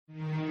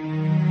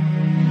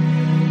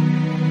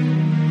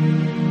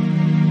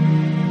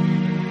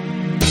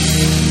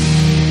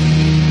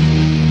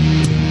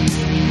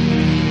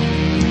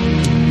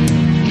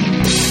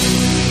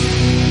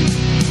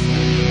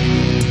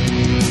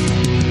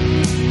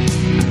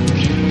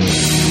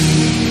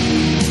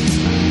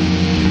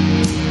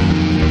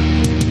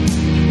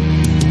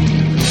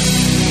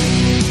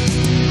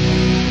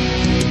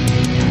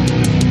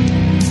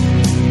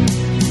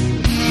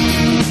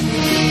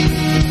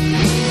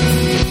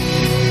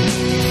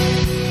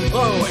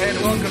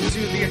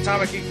to the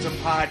Atomic Geekdom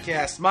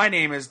podcast. My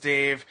name is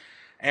Dave,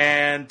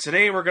 and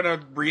today we're going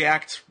to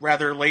react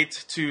rather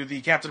late to the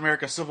Captain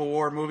America Civil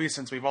War movie,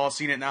 since we've all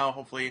seen it now.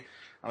 Hopefully,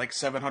 like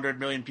 700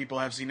 million people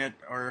have seen it,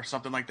 or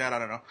something like that. I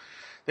don't know.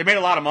 They made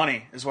a lot of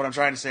money, is what I'm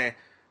trying to say.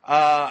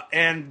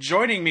 And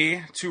joining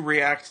me to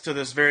react to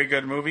this very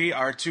good movie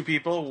are two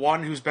people,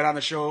 one who's been on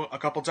the show a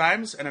couple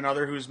times, and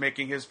another who's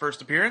making his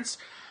first appearance.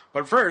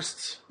 But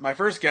first, my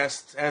first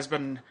guest has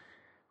been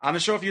on the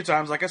show a few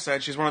times. Like I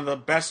said, she's one of the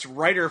best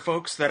writer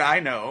folks that I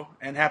know,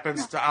 and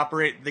happens to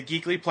operate The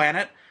Geekly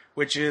Planet,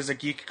 which is a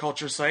geek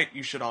culture site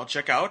you should all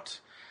check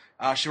out.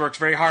 She works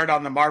very hard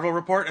on the Marvel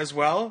Report as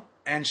well,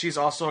 and she's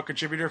also a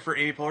contributor for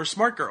Amy Poehler's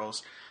Smart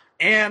Girls.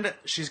 And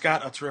she's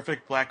got a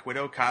terrific Black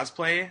Widow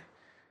cosplay.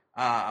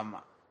 I'm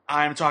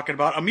talking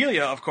about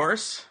Amelia, of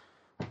course.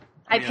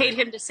 I paid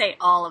him to say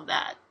all of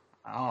that.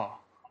 Oh,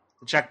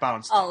 the check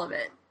bounced. All of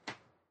it.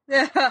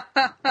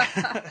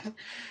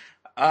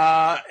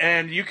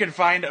 And you can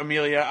find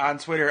Amelia on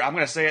Twitter. I'm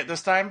going to say it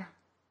this time.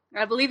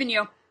 I believe in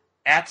you.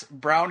 At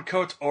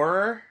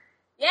BrownCoatOrer.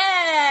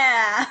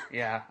 Yeah!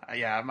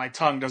 Yeah, my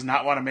tongue does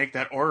not want to make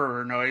that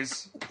Orer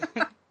noise.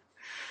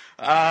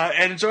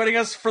 And joining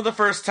us for the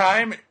first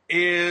time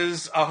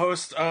is a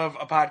host of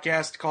a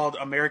podcast called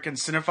American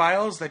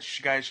Cinephiles that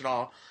you guys should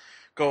all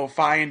go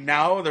find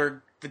now.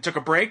 They took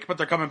a break, but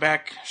they're coming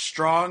back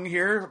strong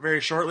here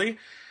very shortly.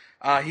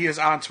 He is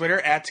on Twitter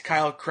at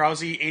Kyle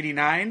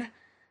Krause89,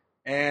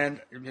 and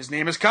his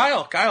name is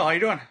Kyle. Kyle, how you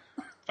doing?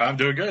 I'm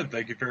doing good.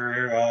 Thank you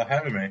for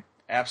having me.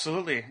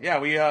 Absolutely. Yeah,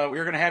 we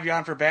were going to have you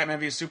on for Batman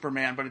v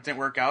Superman, but it didn't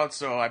work out,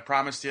 so I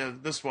promised you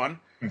this one.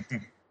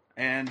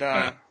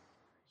 And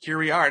here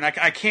we are. And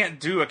I can't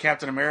do a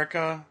Captain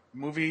America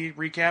movie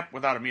recap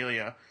without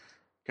Amelia,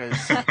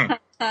 because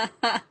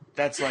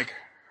that's like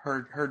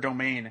her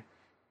domain.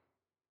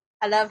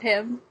 I love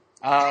him.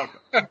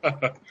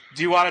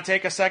 Do you want to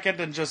take a second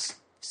and just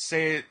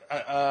say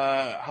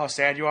how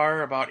sad you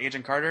are about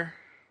Agent Carter?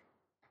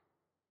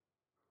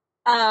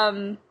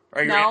 No.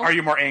 Are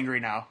you more angry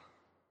now?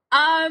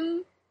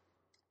 I'm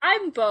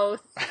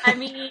both. I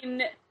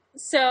mean,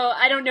 so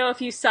I don't know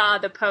if you saw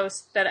the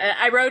post that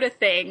I wrote a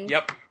thing.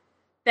 Yep.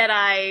 That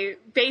I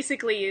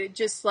basically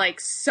just,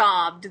 like,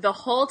 sobbed the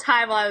whole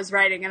time while I was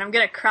writing, and I'm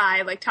gonna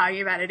cry, like, talking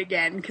about it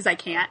again, because I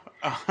can't.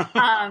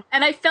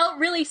 And I felt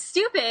really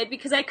stupid,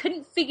 because I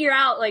couldn't figure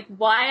out, like,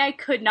 why I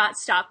could not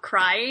stop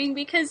crying,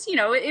 because, you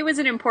know, it was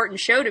an important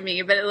show to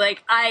me, but,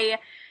 like, I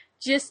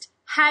just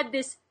had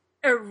this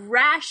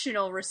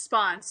irrational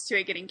response to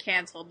it getting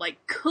canceled, like,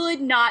 could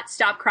not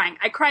stop crying.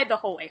 I cried the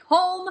whole way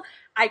home,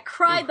 I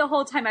cried the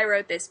whole time I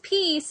wrote this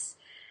piece,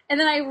 and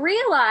then I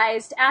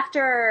realized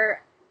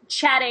after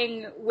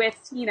chatting with,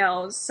 you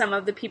know, some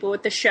of the people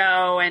with the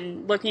show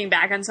and looking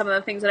back on some of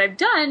the things that I've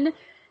done,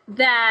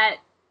 that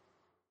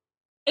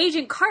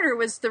Agent Carter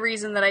was the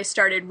reason that I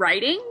started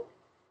writing.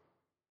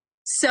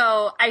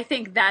 So I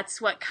think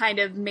that's what kind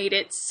of made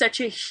it such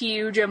a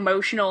huge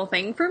emotional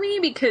thing for me,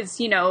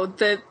 because, you know,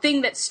 the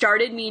thing that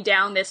started me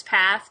down this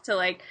path to,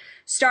 like,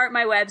 start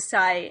my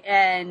website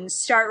and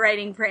start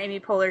writing for Amy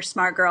Poehler's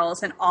Smart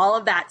Girls and all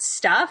of that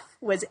stuff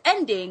was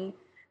ending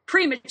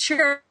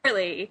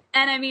prematurely.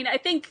 And I mean, I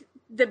think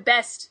the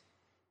best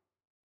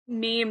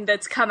meme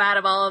that's come out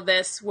of all of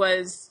this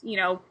was, you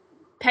know,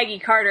 Peggy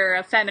Carter,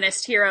 a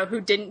feminist hero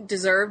who didn't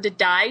deserve to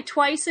die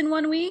twice in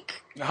 1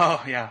 week.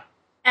 Oh, yeah.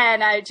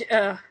 And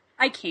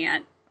I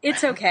can't.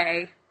 It's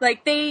okay.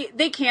 Like,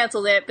 they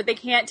canceled it, but they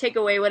can't take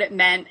away what it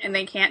meant, and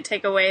they can't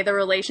take away the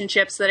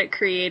relationships that it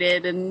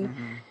created,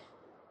 and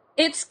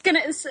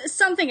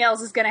something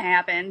else is gonna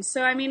happen.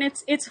 So, I mean,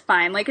 it's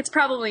fine. Like, it's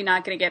probably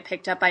not gonna get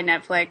picked up by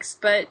Netflix,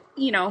 but,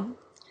 you know,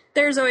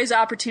 there's always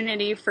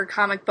opportunity for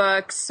comic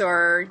books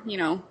or, you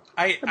know,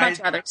 a bunch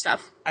of other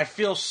stuff. I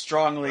feel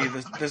strongly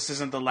that this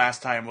isn't the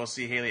last time we'll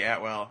see Haley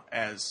Atwell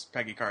as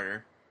Peggy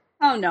Carter.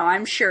 Oh, no,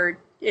 I'm sure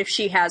if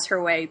she has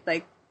her way,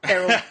 like,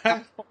 there will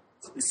be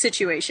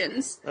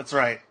situations. That's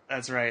right.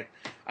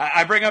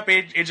 I bring up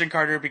Agent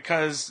Carter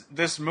because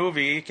this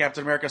movie,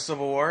 Captain America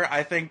Civil War,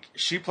 I think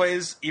she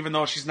plays, even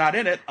though she's not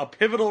in it, a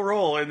pivotal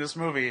role in this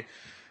movie.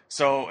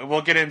 So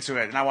we'll get into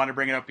it, and I want to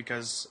bring it up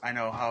because I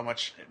know how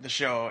much the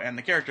show and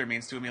the character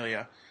means to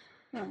Amelia.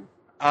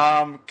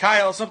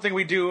 Kyle, something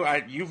we do,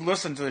 you've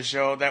listened to the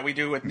show, that we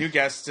do with new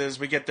guests is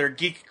we get their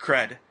geek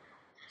cred.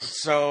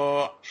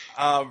 So,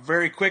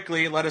 very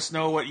quickly, let us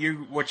know what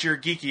you're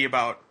geeky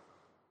about.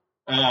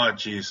 Oh,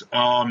 jeez.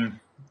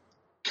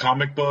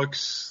 Comic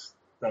books,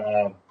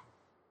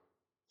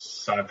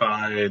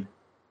 sci-fi,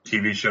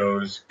 TV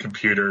shows,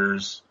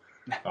 computers,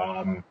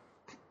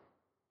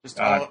 just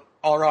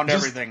all around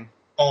everything.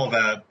 All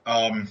that.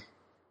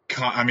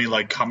 I mean,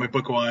 like, comic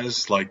book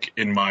wise, like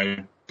in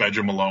my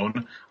bedroom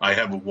alone, I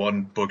have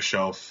one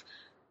bookshelf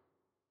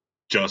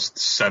just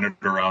centered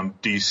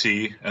around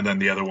DC, and then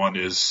the other one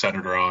is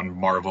centered around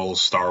Marvel,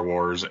 Star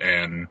Wars,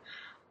 and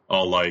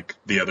all like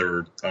the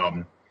other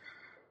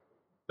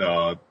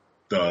the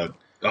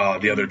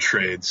other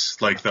trades,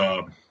 like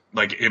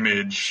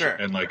Image, sure,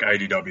 and like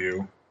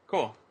IDW.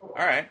 Cool. All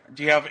right.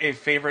 Do you have a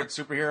favorite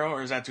superhero,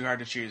 or is that too hard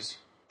to choose?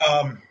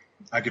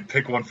 I could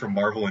pick one from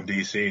Marvel and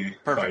DC.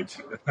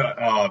 Perfect.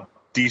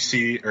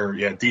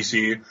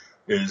 DC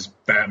is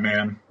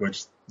Batman,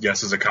 which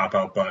yes is a cop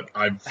out, but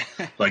I've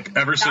like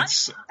ever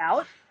since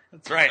Out.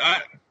 That's right.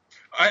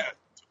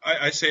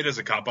 I say it as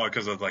a cop out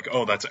because of like,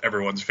 oh, that's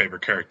everyone's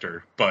favorite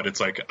character, but it's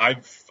like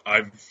I've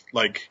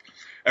like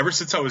ever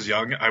since I was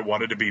young, I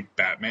wanted to be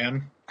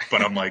Batman,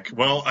 but I'm like,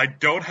 well, I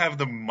don't have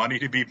the money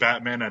to be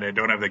Batman, and I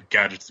don't have the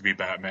gadgets to be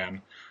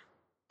Batman,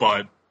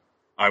 but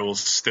I will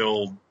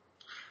still.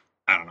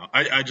 I don't know.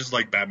 I just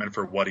like Batman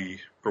for what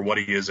he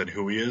is and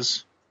who he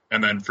is,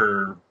 and then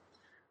for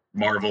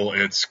Marvel,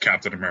 it's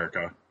Captain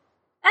America.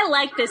 I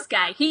like this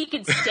guy. He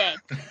can stay.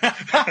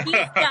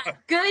 He's got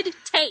good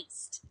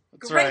taste.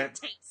 That's Great right.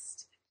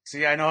 taste.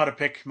 See, I know how to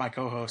pick my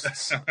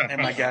co-hosts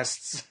and my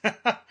guests.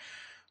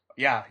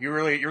 Yeah, you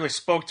really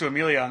spoke to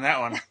Amelia on that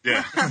one.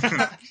 Yeah.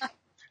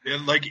 Yeah,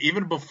 like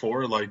even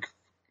before, like,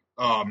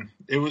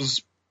 it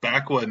was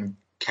back when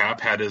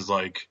Cap had his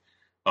like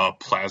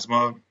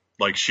plasma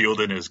like shield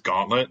in his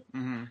gauntlet.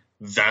 Mm-hmm.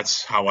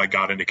 That's how I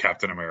got into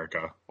Captain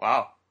America.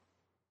 Wow.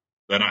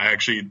 Then I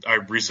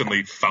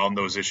recently found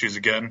those issues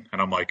again,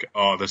 and I'm like,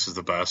 oh, this is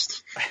the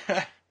best.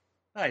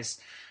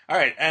 Nice. All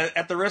right.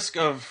 At the risk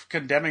of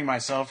condemning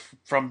myself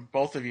from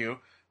both of you,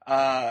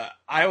 I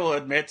will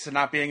admit to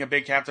not being a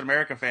big Captain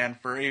America fan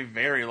for a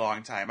very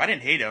long time. I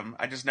didn't hate him.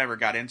 I just never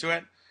got into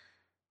it.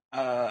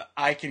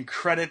 I can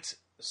credit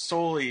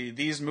solely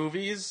these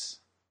movies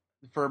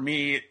for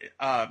me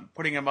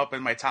putting him up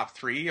in my top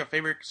 3 of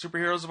favorite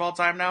superheroes of all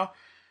time now,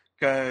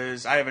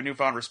 because I have a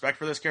newfound respect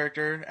for this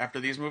character after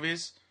these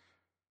movies.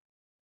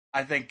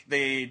 I think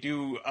they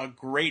do a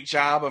great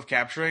job of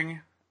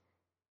capturing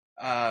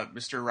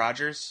Mr.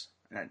 Rogers.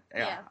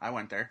 Yeah, I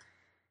went there.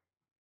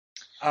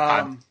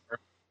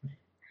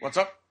 What's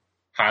up?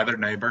 Hi there,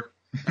 neighbor.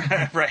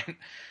 Right.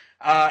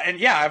 And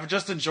yeah, I've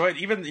just enjoyed,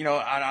 even,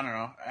 I don't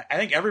know. I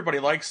think everybody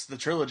likes the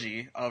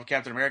trilogy of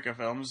Captain America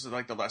films.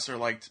 Like the lesser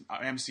liked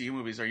MCU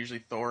movies are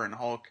usually Thor and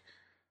Hulk.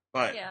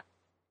 But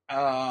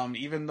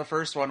even the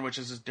first one, which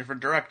is a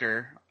different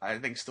director, I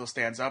think still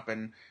stands up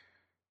and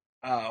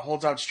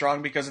holds out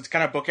strong because it's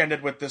kind of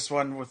bookended with this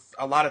one with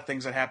a lot of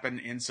things that happen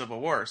in Civil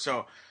War.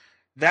 So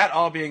that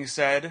all being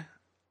said,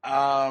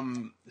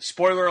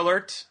 spoiler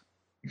alert,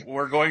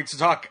 we're going to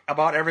talk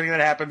about everything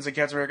that happens in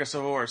Captain America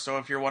Civil War. So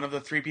if you're one of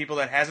the 3 people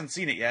that hasn't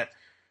seen it yet,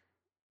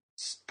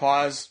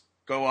 pause,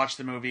 go watch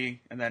the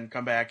movie, and then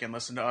come back and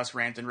listen to us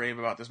rant and rave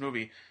about this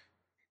movie.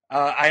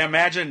 I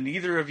imagine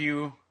neither of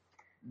you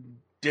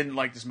didn't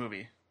like this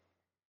movie.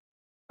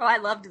 Oh, I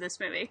loved this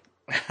movie.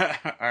 All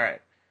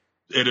right.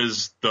 It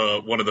is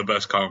one of the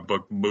best comic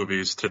book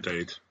movies to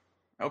date.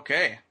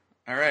 Okay.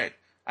 All right.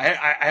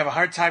 I have a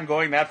hard time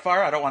going that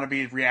far. I don't want to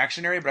be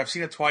reactionary, but I've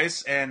seen it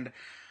twice, and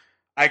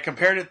I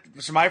compared it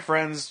to my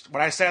friends.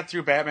 When I sat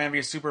through Batman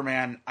v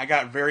Superman, I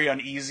got very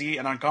uneasy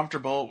and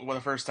uncomfortable when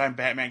the first time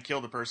Batman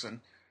killed a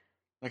person.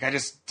 Like, I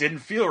just didn't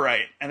feel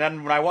right. And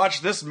then when I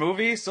watched this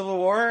movie, Civil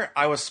War,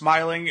 I was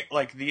smiling,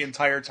 like, the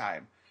entire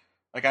time.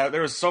 Like,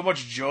 there was so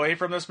much joy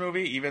from this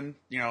movie, even,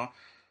 the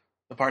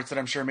parts that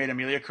I'm sure made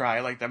Amelia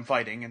cry, like them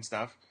fighting and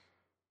stuff.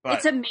 But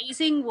it's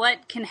amazing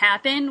what can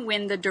happen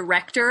when the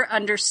director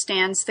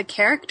understands the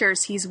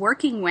characters he's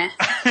working with.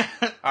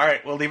 All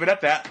right, we'll leave it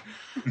at that.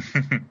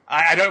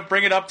 I don't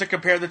bring it up to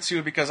compare the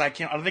two because I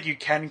don't think you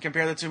can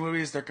compare the two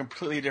movies. They're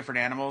completely different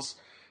animals.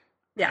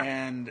 Yeah.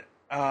 And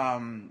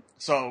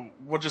so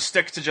we'll just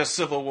stick to just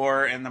Civil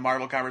War and the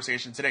Marvel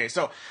conversation today.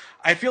 So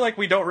I feel like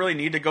we don't really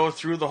need to go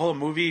through the whole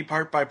movie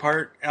part by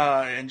part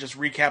and just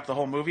recap the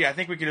whole movie. I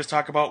think we can just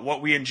talk about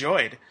what we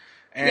enjoyed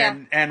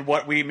and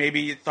what we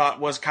maybe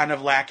thought was kind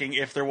of lacking,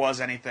 if there was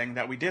anything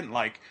that we didn't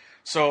like.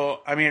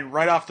 So, I mean,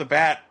 right off the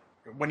bat,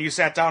 when you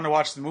sat down to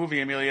watch the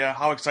movie, Amelia,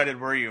 how excited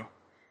were you?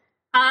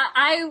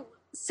 I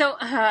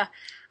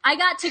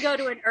got to go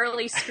to an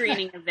early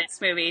screening of this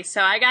movie,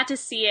 so I got to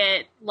see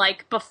it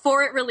like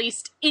before it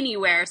released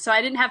anywhere, so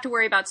I didn't have to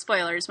worry about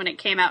spoilers when it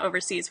came out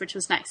overseas, which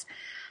was nice.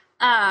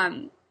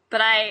 But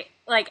I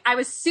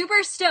was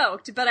super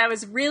stoked, but I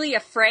was really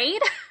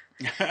afraid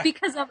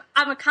because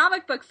I'm a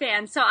comic book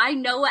fan, so I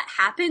know what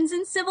happens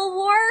in Civil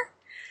War.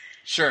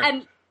 Sure.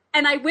 And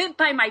I went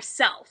by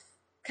myself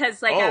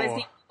because I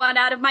was the one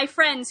out of my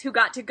friends who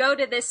got to go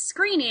to this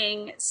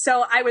screening,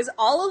 so I was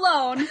all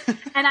alone.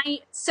 And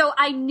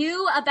I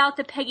knew about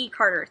the Peggy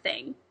Carter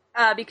thing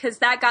because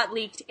that got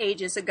leaked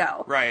ages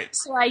ago. Right.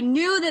 So I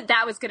knew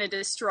that was going to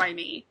destroy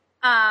me.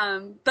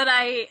 But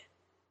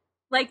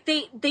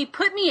they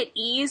put me at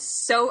ease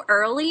so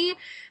early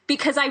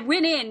because I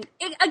went in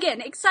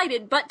again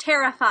excited but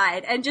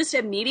terrified, and just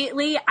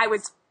immediately I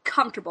was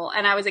comfortable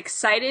and I was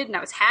excited and I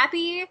was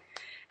happy,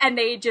 and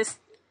they just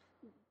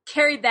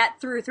carried that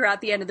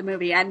throughout the end of the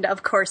movie. And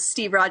of course,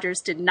 Steve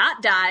Rogers did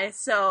not die,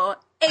 so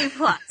A+.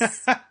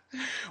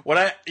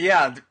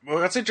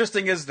 What's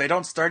interesting is they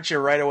don't start you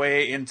right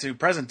away into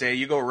present day.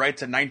 You go right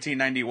to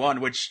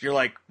 1991, which you're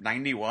like,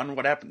 91?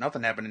 What happened?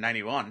 Nothing happened in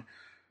 91.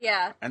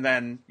 Yeah. And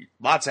then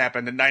lots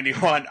happened in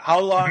 91. How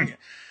long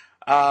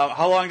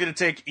did it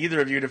take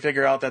either of you to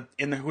figure out that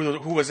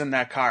who was in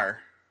that car?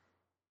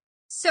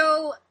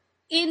 So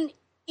in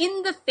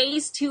the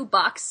Phase 2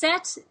 box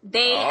set,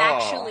 they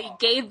actually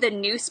gave the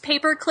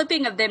newspaper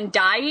clipping of them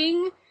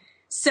dying.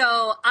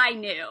 So I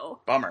knew.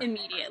 Bummer.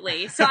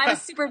 Immediately. So I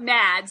was super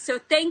mad. So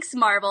thanks,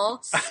 Marvel.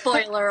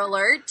 Spoiler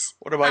alert.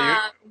 What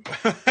about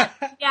you?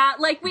 Yeah,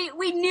 like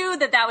we knew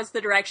that was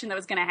the direction that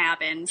was going to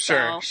happen.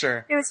 So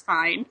Sure. It was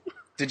fine.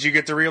 Did you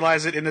get to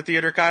realize it in the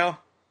theater, Kyle?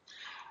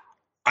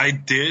 I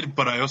did,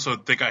 but I also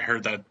think I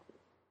heard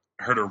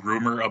a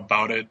rumor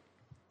about it,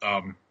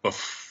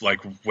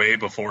 like way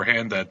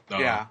beforehand that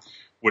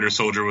Winter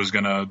Soldier was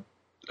gonna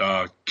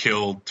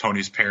kill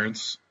Tony's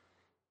parents,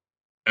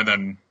 and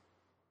then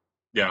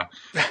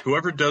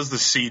whoever does the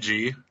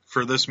CG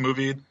for this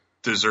movie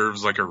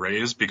deserves like a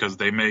raise because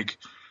they make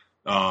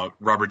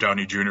Robert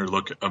Downey Jr.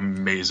 look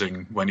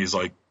amazing when he's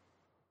like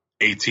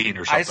 18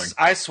 or something.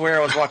 I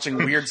swear I was watching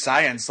Weird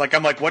Science. Like,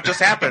 I'm like, what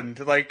just happened?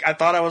 Like, I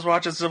thought I was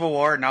watching Civil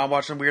War, now I'm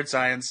watching Weird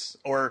Science,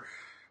 or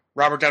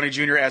Robert Downey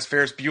Jr. as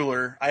Ferris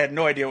Bueller. I had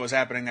no idea what was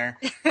happening there.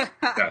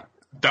 Yeah,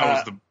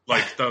 that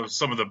was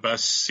some of the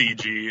best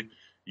CG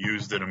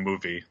used in a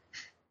movie,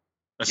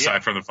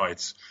 aside from the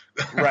fights.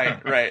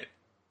 Right.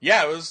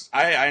 Yeah, it was.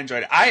 I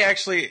enjoyed it. I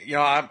actually,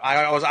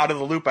 I was out of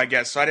the loop, I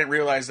guess, so I didn't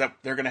realize that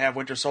they're going to have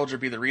Winter Soldier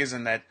be the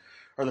reason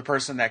or the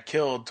person that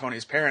killed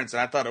Tony's parents, and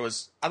I thought it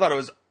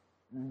was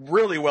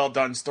really well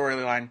done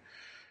storyline.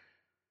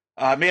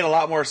 Made a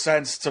lot more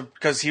sense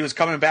because he was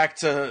coming back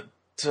to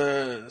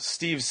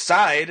Steve's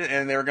side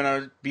and they were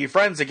gonna be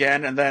friends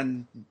again, and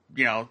then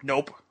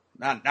nope,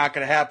 not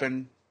gonna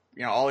happen.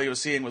 All he was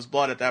seeing was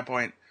blood at that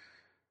point,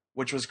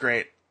 which was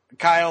great.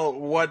 Kyle,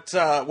 what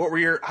were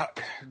your?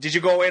 Did you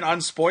go in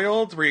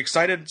unspoiled? Were you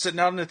excited sitting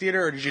out in the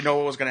theater, or did you know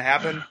what was going to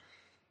happen?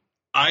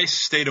 I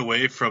stayed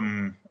away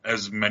from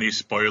as many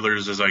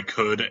spoilers as I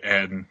could,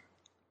 and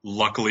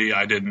luckily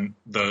I didn't.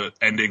 The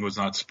ending was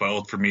not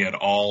spoiled for me at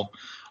all.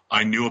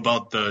 I knew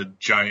about the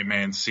giant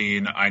man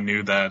scene. I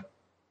knew that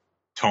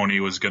Tony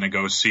was going to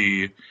go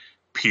see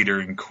Peter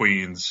in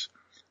Queens.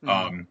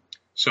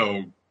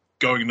 So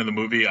going into the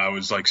movie, I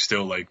was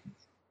still like,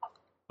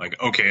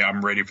 okay,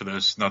 I'm ready for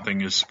this. Nothing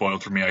is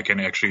spoiled for me. I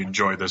can actually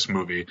enjoy this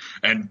movie.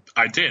 And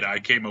I did. I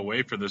came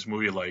away from this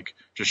movie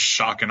just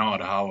shocked and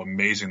awed how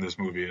amazing this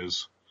movie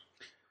is.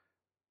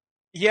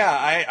 Yeah,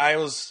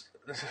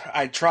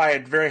 I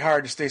tried very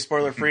hard to stay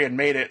spoiler free and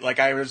made it.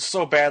 I was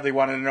so badly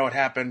wanted to know what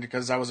happened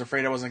because I was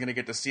afraid I wasn't going to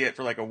get to see it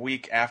for a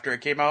week after it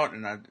came out,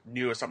 and I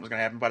knew something was going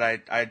to happen. But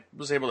I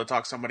was able to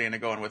talk somebody into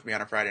going with me on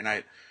a Friday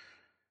night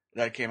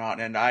that it came out,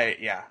 and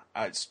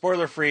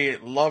spoiler free,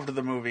 loved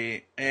the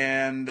movie.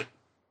 And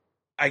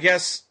I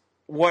guess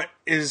what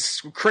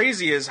is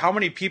crazy is how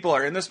many people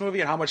are in this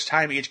movie and how much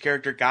time each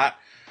character got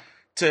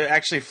to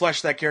actually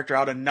flesh that character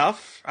out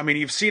enough. I mean,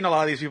 you've seen a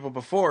lot of these people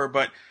before,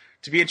 but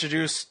to be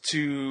introduced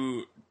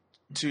to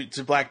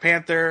Black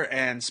Panther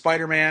and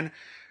Spider-Man,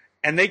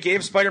 and they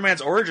gave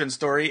Spider-Man's origin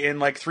story in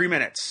 3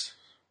 minutes.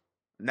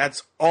 And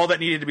that's all that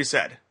needed to be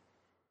said.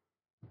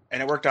 And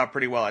it worked out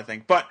pretty well, I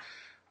think. But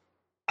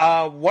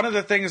one of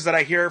the things that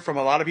I hear from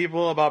a lot of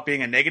people about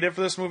being a negative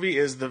for this movie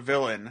is the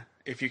villain,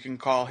 if you can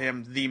call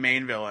him the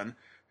main villain,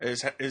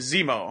 is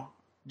Zemo.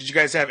 Did you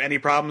guys have any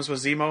problems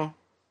with Zemo?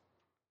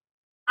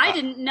 I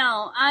didn't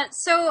know.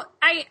 So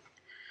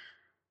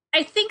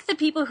I think the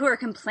people who are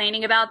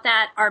complaining about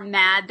that are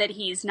mad that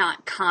he's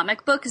not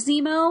comic book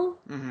Zemo.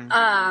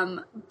 Mm-hmm.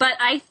 But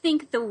I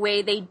think the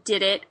way they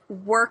did it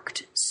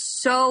worked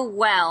so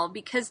well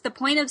because the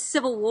point of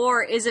Civil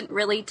War isn't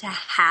really to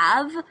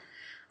have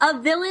a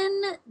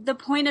villain. The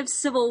point of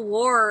Civil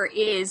War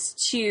is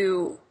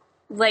to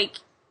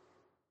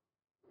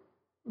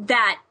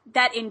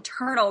that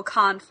internal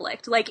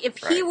conflict. If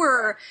he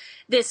were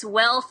this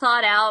well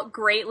thought out,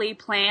 greatly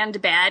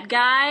planned bad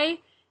guy,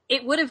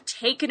 it would have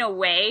taken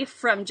away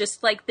from just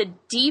the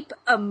deep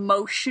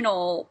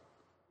emotional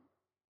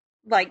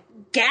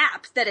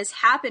gap that has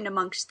happened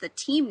amongst the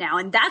team now.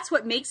 And that's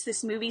what makes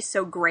this movie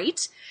so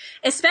great,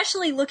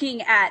 especially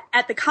looking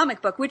at the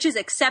comic book, which is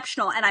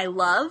exceptional and I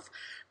love.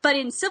 But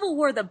in Civil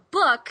War, the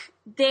book,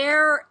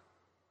 there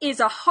is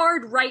a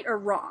hard right or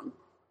wrong.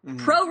 Mm-hmm.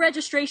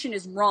 Pro-registration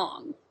is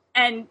wrong.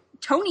 And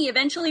Tony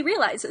eventually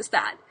realizes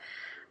that.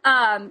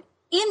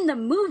 In the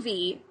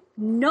movie,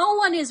 no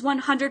one is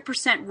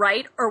 100%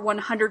 right or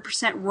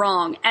 100%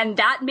 wrong. And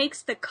that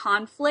makes the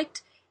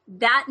conflict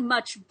that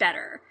much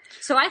better.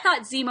 So I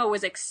thought Zemo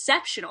was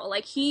exceptional.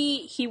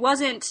 He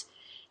wasn't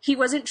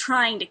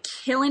trying to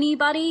kill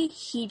anybody.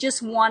 He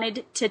just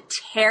wanted to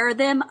tear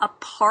them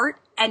apart.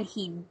 And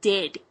he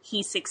did.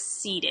 He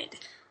succeeded.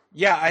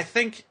 Yeah, I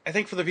think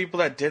for the people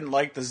that didn't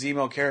like the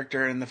Zemo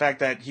character and the fact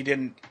that he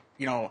didn't,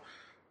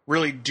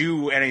 really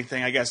do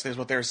anything, I guess is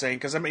what they're saying.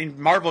 Because, I mean,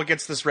 Marvel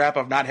gets this rap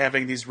of not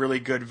having these really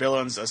good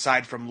villains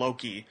aside from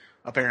Loki,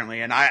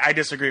 apparently. And I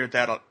disagree with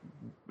that,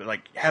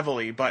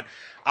 heavily. But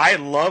I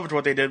loved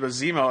what they did with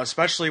Zemo,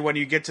 especially when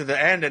you get to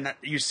the end and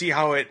you see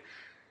how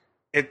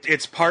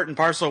it's part and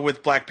parcel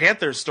with Black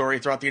Panther's story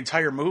throughout the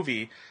entire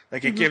movie.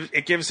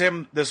 It gives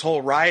him this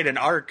whole ride and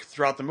arc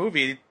throughout the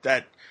movie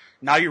that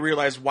now you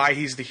realize why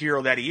he's the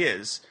hero that he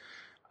is.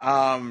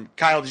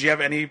 Kyle, did you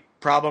have any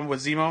problem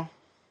with Zemo?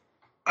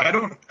 I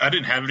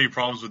didn't have any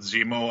problems with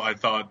Zemo. I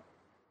thought,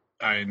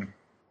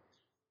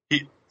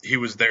 he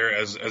was there,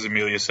 as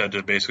Amelia said,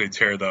 to basically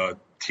tear the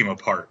team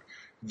apart.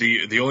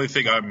 The only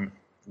thing I'm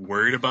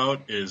worried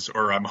about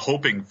or I'm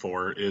hoping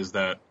for, is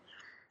that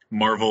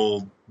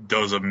Marvel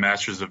does a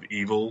Masters of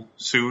Evil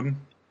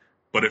soon.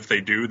 But if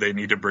they do, they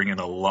need to bring in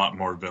a lot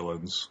more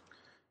villains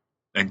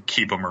and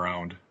keep them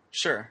around.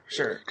 Sure.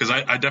 Because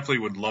I definitely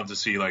would love to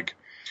see like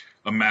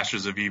a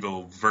Masters of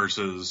Evil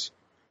versus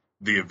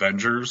the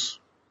Avengers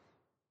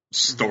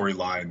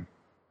storyline.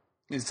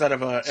 Instead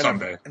of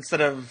someday.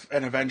 Instead of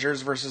an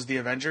Avengers versus the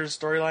Avengers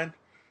storyline.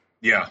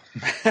 Yeah.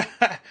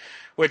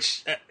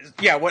 Which,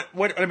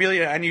 what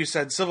Amelia and you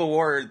said, Civil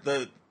War.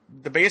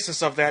 The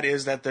basis of that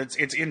is that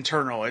it's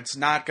internal. It's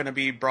not going to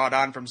be brought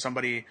on from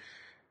somebody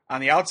on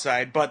the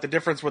outside. But the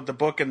difference with the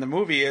book and the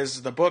movie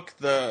is the book,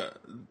 the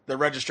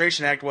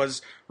Registration Act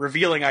was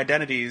revealing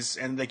identities,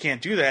 and they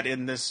can't do that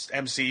in this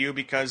MCU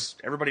because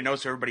everybody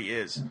knows who everybody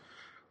is.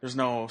 There's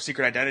no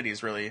secret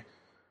identities really.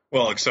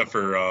 Well, except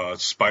for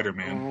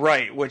Spider-Man.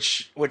 Right,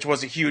 which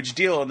was a huge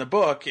deal in the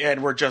book,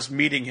 and we're just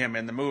meeting him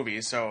in the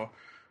movie, so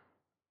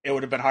it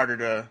would have been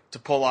harder to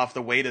pull off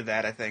the weight of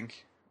that, I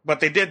think. But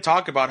they did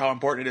talk about how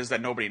important it is that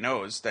nobody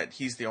knows, that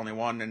he's the only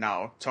one, and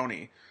now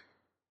Tony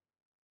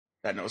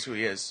that knows who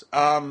he is.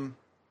 Yeah,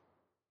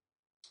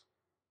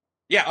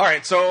 all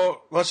right,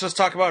 so let's just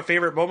talk about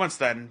favorite moments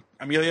then.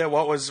 Amelia,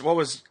 what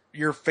was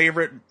your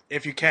favorite,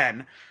 if you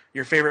can,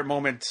 your favorite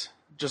moment,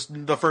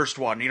 just the first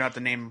one? You don't have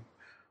to name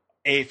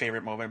a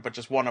favorite moment, but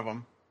just one of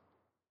them.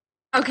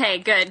 Okay,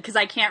 good, because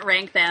I can't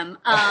rank them.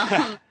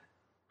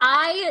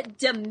 I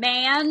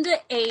demand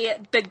a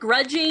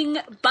begrudging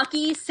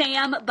Bucky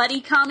Sam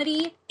buddy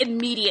comedy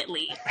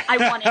immediately. I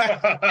want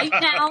it right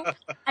now.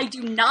 I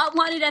do not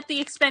want it at the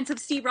expense of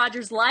Steve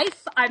Rogers'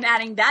 life. I'm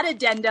adding that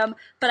addendum,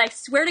 but I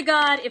swear to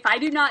God, if I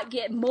do not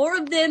get more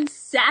of them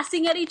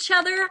sassing at each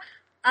other,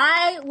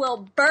 I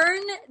will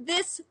burn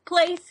this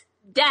place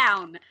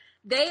down.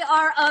 They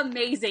are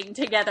amazing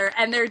together,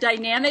 and their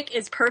dynamic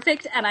is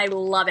perfect, and I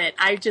love it.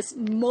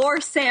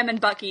 More Sam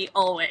and Bucky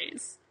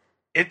always.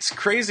 It's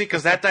crazy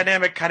because that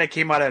dynamic kind of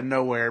came out of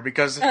nowhere,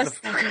 because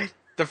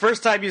the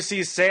first time you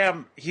see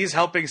Sam, he's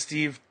helping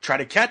Steve try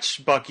to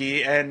catch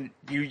Bucky, and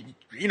you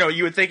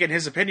would think in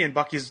his opinion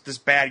Bucky's this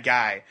bad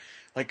guy.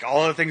 Like,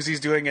 all the things he's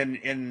doing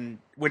in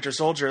Winter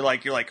Soldier,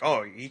 like, you're like,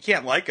 oh, he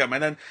can't like him.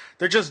 And then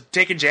they're just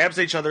taking jabs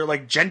at each other,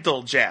 like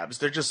gentle jabs.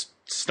 They're just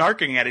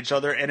snarking at each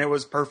other, and it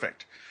was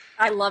perfect.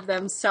 I love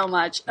them so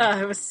much.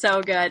 It was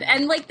so good.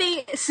 And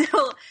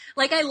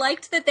I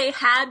liked that they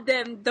had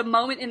the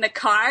moment in the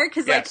car,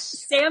 because like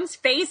Sam's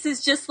face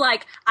is just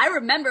like, I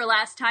remember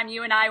last time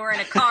you and I were in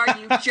a car,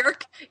 you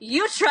jerk.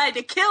 You tried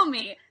to kill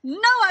me. No,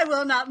 I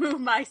will not move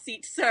my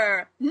seat,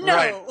 sir.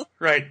 No.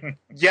 Right.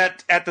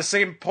 Yet at the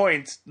same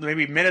point,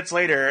 maybe minutes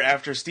later,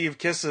 after Steve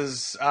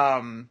kisses,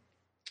 I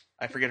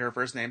forget her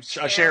first name,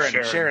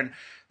 Sharon.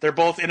 They're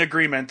both in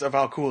agreement of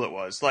how cool it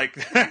was. Like,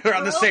 they're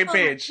on the same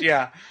page.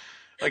 Yeah.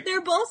 Like,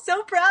 they're both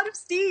so proud of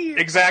Steve.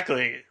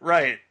 Exactly.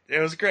 Right. It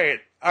was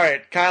great. All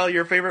right, Kyle,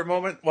 your favorite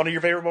moment? One of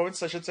your favorite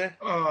moments, I should say?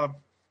 I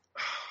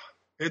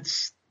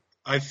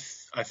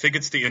think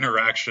it's the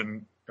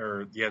interaction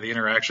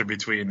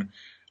between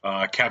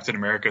Captain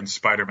America and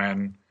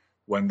Spider-Man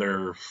when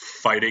they're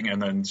fighting,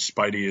 and then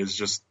Spidey is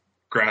just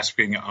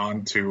grasping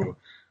onto,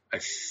 I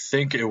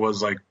think it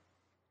was like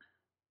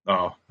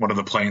one of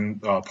the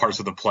plane parts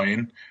of the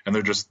plane, and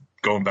they're just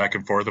going back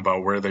and forth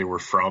about where they were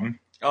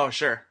from. Oh,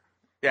 sure.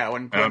 Yeah,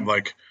 when I'm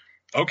like,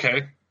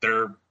 okay,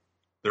 they're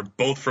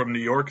both from New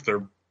York.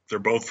 They're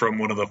both from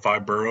one of the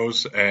 5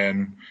 boroughs,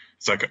 and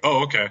it's like,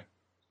 oh, okay,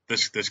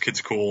 this kid's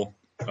cool,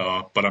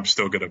 but I'm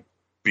still gonna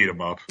beat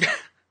him up.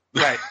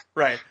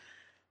 Right.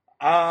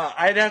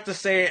 I'd have to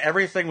say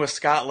everything with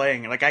Scott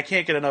Lang. Like, I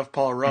can't get enough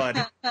Paul Rudd,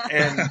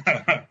 and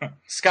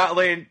Scott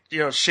Lang,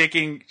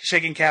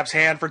 shaking Cap's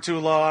hand for too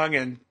long,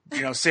 and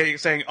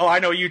saying, "Oh, I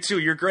know you too.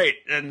 You're great,"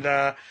 and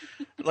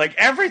like,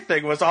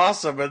 everything was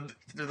awesome, and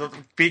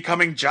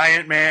becoming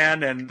Giant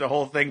Man, and the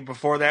whole thing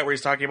before that where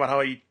he's talking about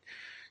how he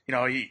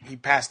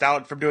passed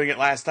out from doing it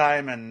last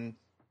time, and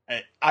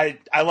I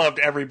loved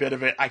every bit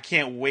of it. I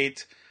can't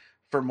wait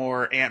for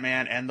more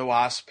Ant-Man and the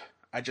Wasp.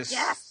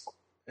 Yes.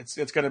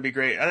 It's going to be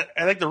great.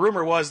 I think the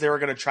rumor was they were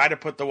going to try to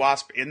put the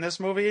Wasp in this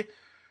movie,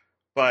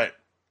 but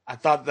I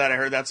thought that I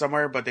heard that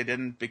somewhere, but they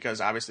didn't,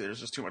 because obviously there's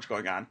just too much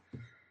going on.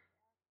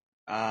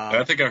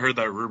 I think I heard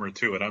that rumor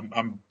too,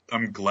 and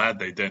I'm glad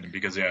they didn't,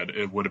 because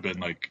it would have been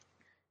like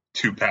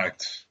too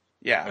packed.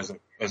 Yeah,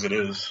 as it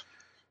is.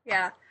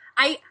 Yeah,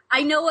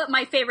 I know what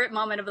my favorite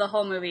moment of the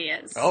whole movie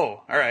is.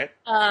 Oh, all right.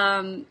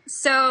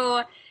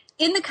 So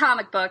in the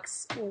comic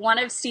books, one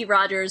of Steve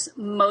Rogers'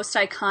 most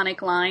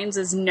iconic lines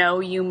is "No,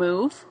 you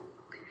move."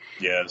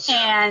 Yes.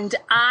 And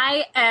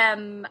I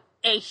am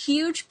a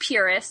huge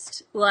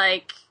purist.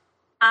 Like,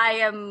 I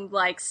am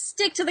like,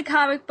 stick to the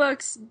comic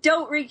books,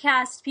 don't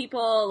recast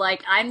people.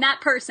 Like, I'm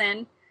that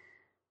person.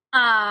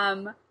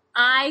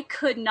 I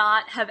could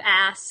not have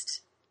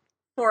asked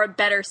for a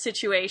better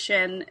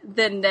situation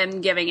than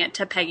them giving it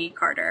to Peggy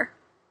Carter.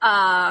 So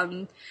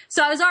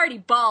I was already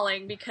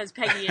bawling because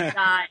Peggy had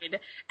died.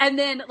 And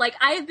then, like,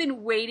 I have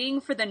been waiting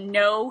for the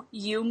no,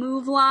 you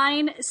move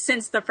line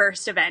since the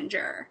first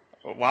Avenger.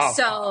 Wow.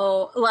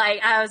 So,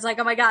 like, I was like,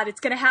 oh my god,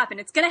 it's gonna happen.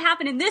 It's gonna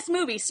happen in this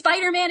movie.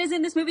 Spider-Man is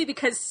in this movie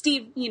because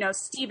Steve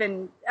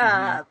and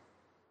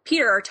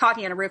Peter are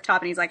talking on a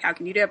rooftop and he's like, how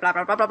can you do it? Blah,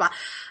 blah, blah, blah, blah.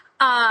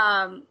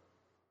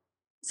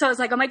 So I was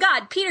like, oh my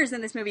god, Peter's in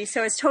this movie,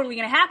 so it's totally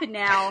gonna happen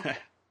now.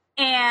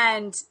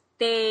 And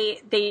they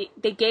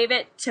gave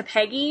it to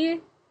Peggy,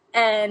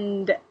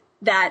 and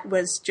that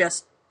was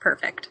just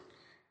perfect.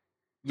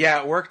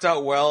 Yeah, it worked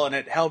out well, and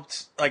it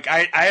helped. Like,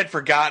 I had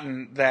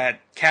forgotten that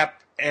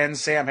Cap and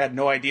Sam had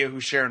no idea who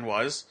Sharon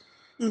was.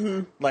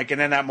 Mm-hmm. Like, and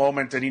in that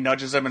moment, and he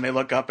nudges them, and they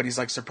look up, and he's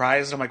like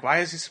surprised. I'm like, why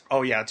is he?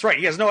 Oh yeah, that's right.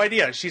 He has no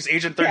idea. She's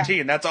Agent 13.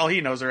 Yeah. That's all he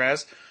knows her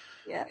as.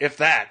 Yeah. If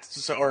that,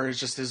 so, or is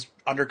just his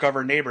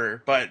undercover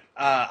neighbor. But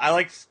I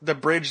liked the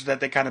bridge that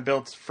they kind of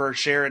built for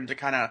Sharon to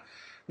kind of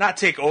not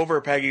take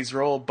over Peggy's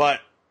role, but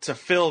to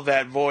fill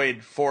that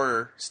void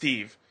for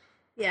Steve.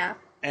 Yeah.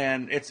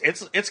 And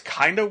it's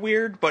kind of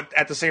weird, but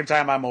at the same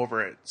time, I'm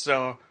over it.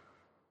 So.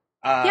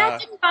 Yeah, it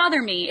didn't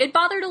bother me. It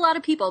bothered a lot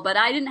of people, but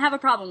I didn't have a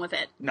problem with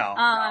it.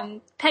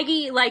 No.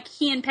 Peggy, like,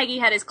 he and Peggy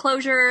had his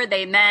closure.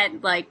 They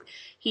met. Like,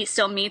 he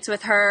still meets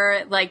with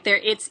her. Like,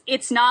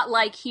 it's not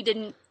like he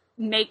didn't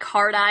make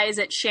hard eyes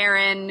at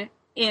Sharon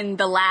in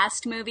the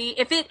last movie.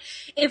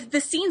 If the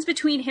scenes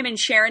between him and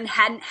Sharon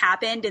hadn't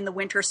happened in The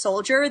Winter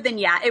Soldier, then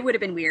yeah, it would have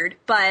been weird.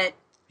 But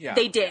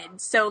they did.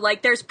 So,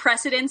 like, there's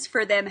precedence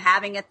for them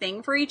having a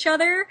thing for each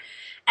other.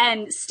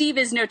 And Steve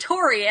is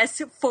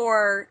notorious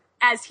for,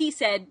 as he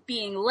said,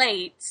 being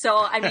late. So,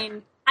 I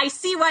mean, I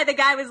see why the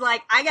guy was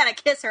like, I gotta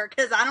kiss her,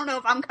 because I don't know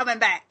if I'm coming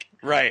back.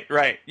 Right.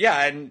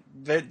 Yeah, and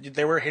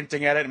they were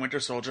hinting at it in Winter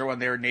Soldier when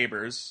they were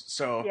neighbors.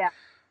 So yeah.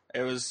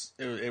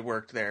 It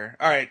worked there.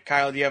 All right,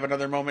 Kyle, do you have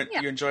another moment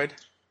you enjoyed?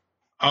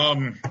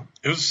 It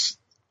was,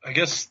 I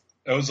guess,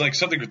 it was like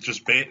something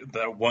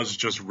that was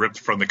just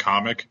ripped from the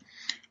comic.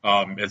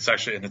 It's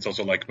actually, and it's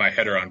also like my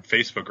header on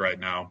Facebook right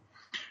now.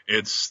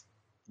 It's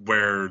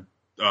where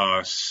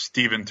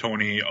Steve and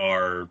Tony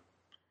are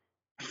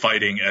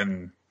fighting,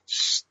 and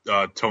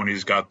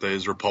Tony's got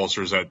his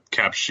repulsors at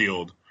Cap's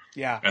shield.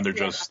 Yeah. And they're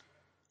just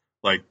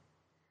like,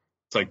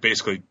 it's like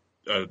basically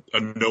a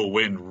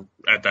no-win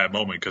at that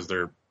moment because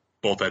they're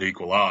both at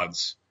equal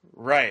odds.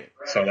 Right.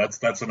 So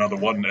that's another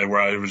one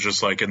where I was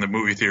just like in the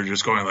movie theater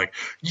just going like,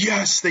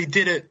 yes, they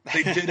did it.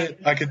 They did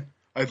it.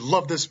 I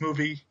love this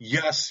movie.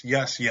 Yes,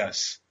 yes,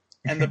 yes.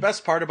 And the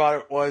best part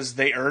about it was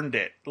they earned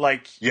it.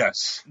 Like,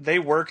 yes, they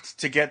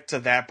worked to get to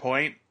that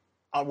point.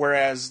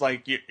 Whereas,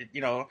 like, you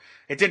know,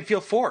 it didn't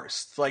feel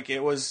forced. Like,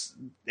 it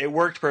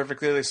worked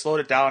perfectly. They slowed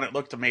it down. It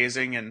looked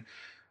amazing. And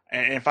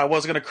if I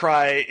was going to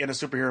cry in a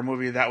superhero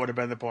movie, that would have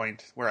been the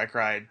point where I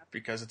cried,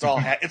 because it's all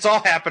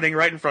happening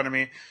right in front of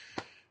me.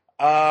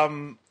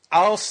 I'll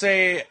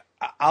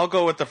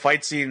go with the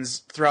fight scenes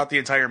throughout the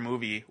entire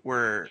movie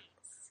were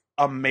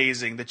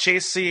amazing. The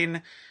chase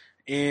scene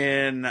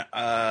in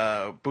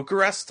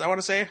Bucharest, I want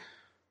to say.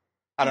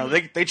 I don't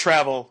know. They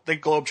travel, they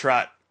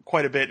globetrot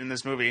quite a bit in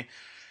this movie.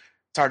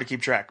 It's hard to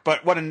keep track.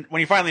 But when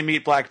you finally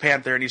meet Black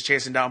Panther and he's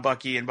chasing down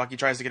Bucky and Bucky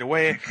tries to get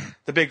away,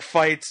 the big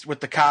fight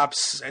with the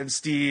cops and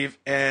Steve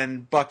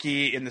and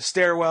Bucky in the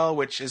stairwell,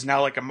 which is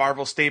now like a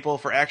Marvel staple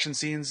for action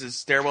scenes, is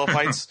stairwell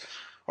fights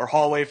or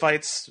hallway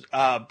fights.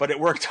 But it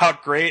worked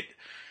out great.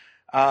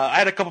 I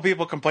had a couple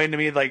people complain to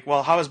me like,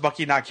 well, how is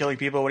Bucky not killing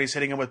people when he's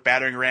hitting them with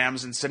battering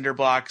rams and cinder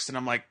blocks? And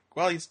I'm like,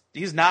 well,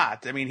 he's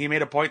not. I mean, he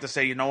made a point to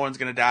say no one's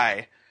going to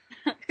die.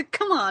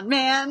 Come on,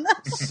 man.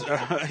 So,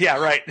 yeah,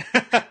 right.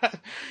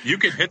 You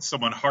can hit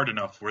someone hard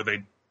enough where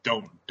they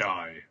don't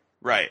die.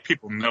 Right.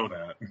 People know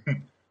that.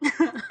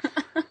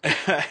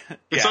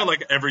 It's not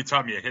like every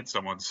time you hit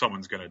someone's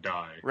going to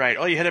die. Right.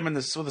 Oh, you hit him with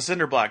a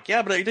cinder block.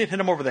 Yeah, but you didn't hit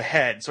him over the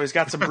head, so he's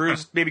got some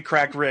bruised, maybe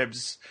cracked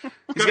ribs.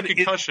 He's got a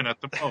concussion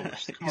at the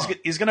post.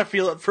 He's going to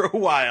feel it for a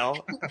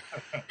while.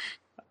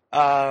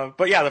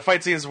 But yeah, the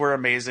fight scenes were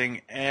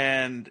amazing,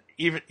 and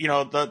even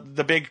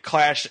the big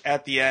clash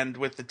at the end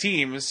with the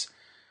teams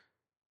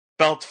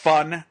felt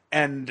fun,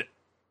 and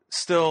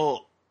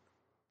still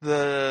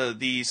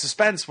the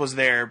suspense was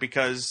there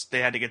because they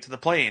had to get to the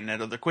plane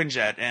and the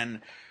Quinjet,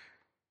 and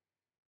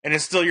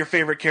it's still your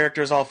favorite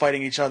characters all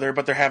fighting each other,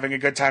 but they're having a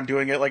good time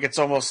doing it. Like, it's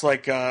almost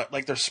like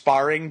they're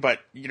sparring,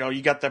 but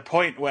you got the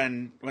point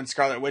when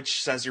Scarlet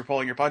Witch says you're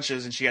pulling your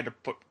punches, and she had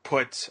to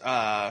put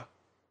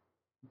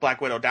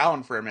Black Widow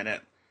down for a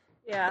minute.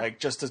 Yeah. Like,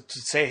 just to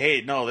say, hey,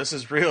 no, this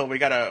is real. We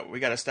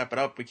gotta step it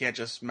up. We can't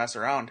just mess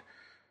around.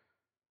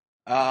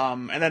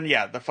 And then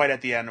the fight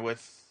at the end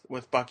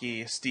with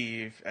Bucky,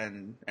 Steve,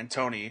 and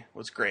Tony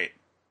was great.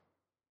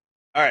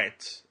 All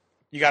right.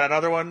 You got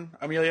another one,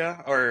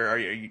 Amelia? Or are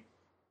you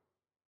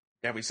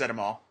yeah, we said them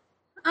all.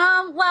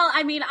 Well,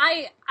 I mean,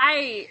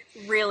 I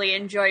really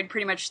enjoyed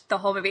pretty much the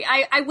whole movie.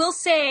 I will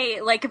say,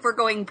 like, if we're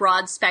going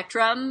broad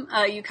spectrum,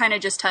 you kind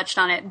of just touched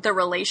on it, the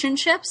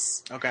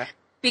relationships. Okay.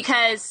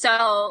 Because,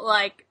 so,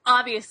 like,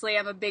 obviously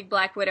I'm a big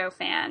Black Widow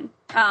fan.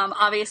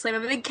 Obviously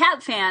I'm a big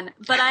Cap fan.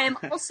 But I am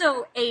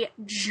also a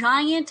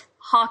giant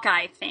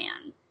Hawkeye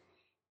fan.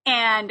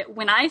 And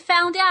when I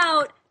found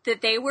out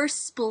that they were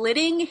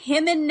splitting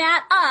him and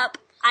Nat up,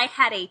 I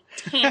had a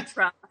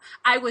tantrum.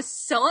 I was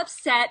so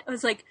upset. I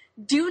was like,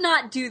 do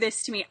not do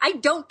this to me. I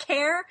don't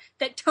care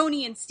that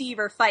Tony and Steve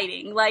are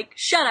fighting. Like,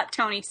 shut up,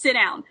 Tony. Sit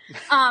down.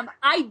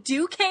 I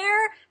do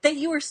care that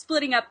you were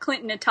splitting up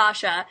Clint and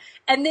Natasha.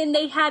 And then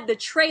they had the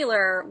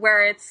trailer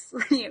where it's,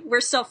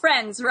 we're still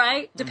friends,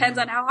 right? Depends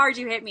on how hard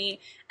you hit me.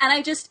 And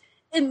I just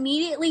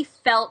immediately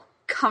felt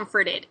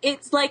comforted.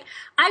 It's like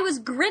I was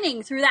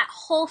grinning through that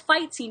whole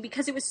fight scene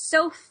because it was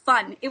so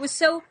fun. It was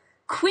so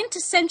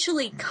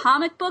quintessentially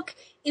comic book.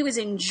 It was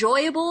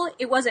enjoyable.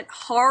 It wasn't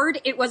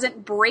hard. It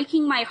wasn't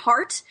breaking my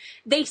heart.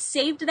 They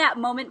saved that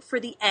moment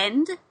for the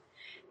end.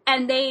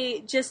 And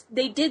they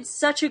did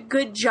such a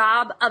good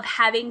job of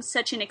having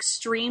such an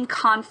extreme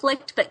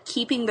conflict, but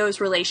keeping those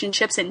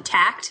relationships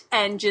intact.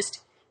 And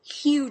just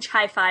huge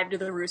high five to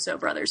the Russo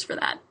brothers for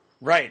that.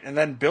 Right, and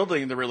then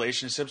building the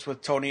relationships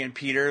with Tony and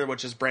Peter,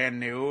 which is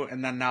brand new,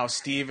 and then now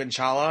Steve and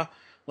Chala.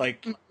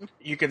 Like,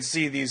 you can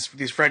see these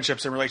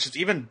friendships and relationships.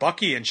 Even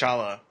Bucky and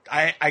Chala.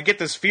 I get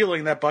this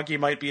feeling that Bucky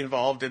might be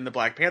involved in the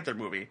Black Panther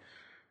movie.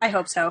 I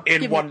hope so.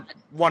 In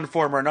one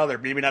form or another.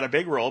 Maybe not a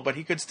big role, but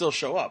he could still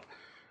show up.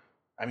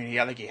 I mean,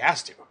 I think he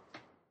has to.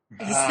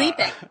 He's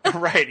sleeping.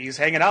 Right, he's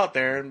hanging out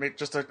there, and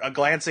just a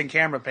glancing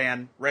camera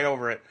pan right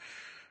over it.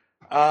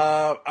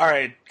 All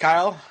right,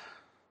 Kyle?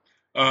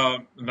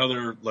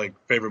 Another like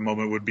favorite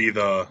moment would be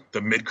the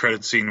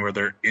mid-credit scene where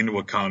they're in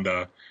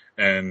Wakanda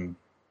and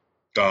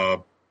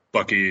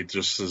Bucky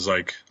just is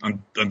like,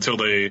 until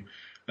they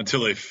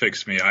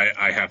fix me,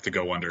 I have to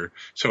go under.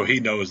 So he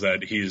knows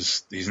that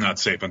he's not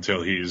safe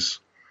until he's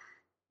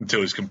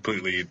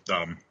completely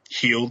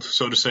healed,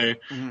 so to say,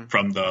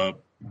 from the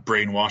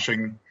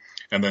brainwashing.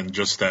 And then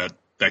just that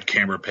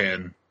camera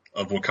pan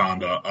of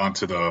Wakanda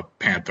onto the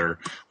Panther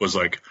was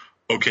like,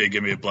 okay,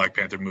 give me a Black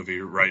Panther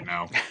movie right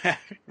now.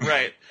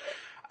 Right.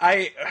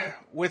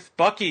 With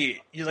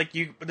Bucky,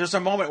 there's a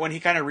moment when he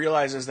kind of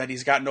realizes that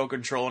he's got no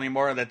control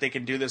anymore, that they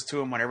can do this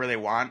to him whenever they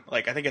want.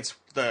 Like, I think it's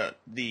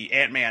the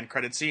Ant-Man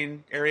credit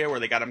scene area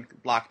where they got him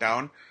locked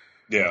down.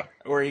 Yeah.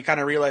 Where he kind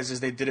of realizes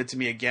they did it to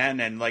me again,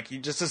 and like, he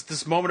just has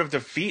this moment of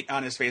defeat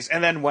on his face.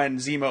 And then when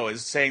Zemo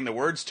is saying the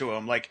words to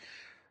him, like,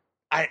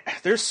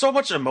 there's so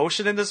much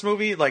emotion in this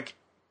movie. Like,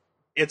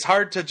 it's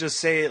hard to just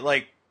say,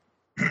 like,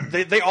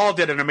 they all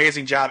did an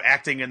amazing job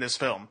acting in this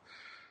film.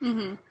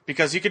 Mm-hmm.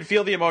 Because you can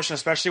feel the emotion,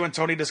 especially when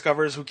Tony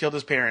discovers who killed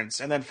his parents,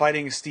 and then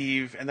fighting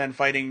Steve, and then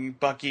fighting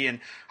Bucky, and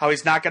how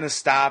he's not going to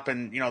stop,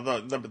 and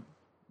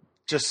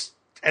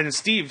and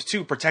Steve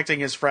too, protecting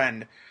his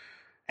friend.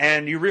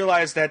 And you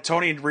realize that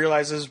Tony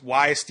realizes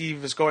why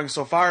Steve is going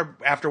so far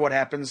after what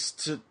happens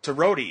to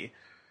Rhodey.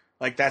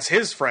 Like, that's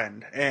his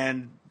friend,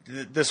 and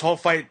this whole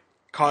fight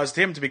caused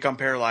him to become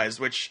paralyzed,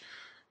 which,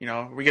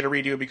 we get a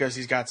redo because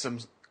he's got some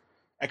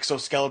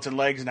exoskeleton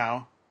legs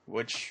now,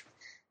 which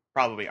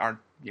probably aren't,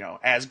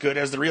 as good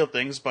as the real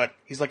things, but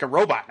he's like a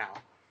robot now.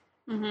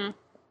 Mm-hmm.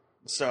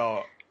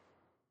 So,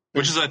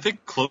 which is, I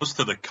think, close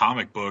to the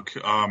comic book.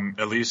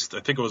 At least I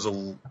think it was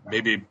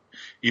maybe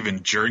even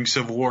during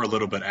Civil War, a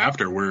little bit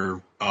after,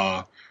 where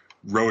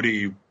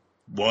Rhodey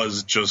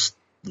was just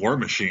War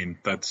Machine.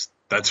 That's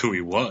who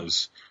he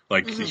was.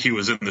 Like, he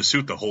was in the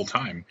suit the whole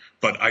time.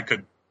 But I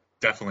could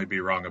definitely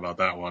be wrong about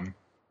that one.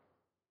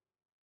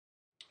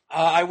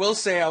 I will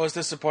say I was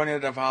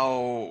disappointed of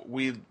how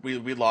we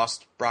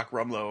lost Brock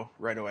Rumlow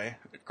right away.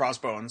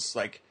 Crossbones,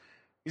 like,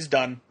 he's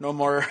done. No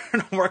more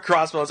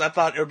Crossbones. I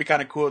thought it would be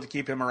kind of cool to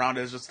keep him around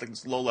as just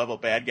this low level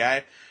bad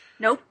guy.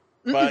 Nope.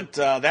 But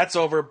that's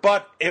over.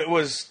 But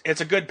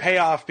it's a good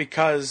payoff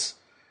because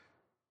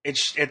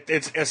it's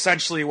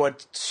essentially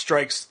what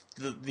strikes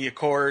the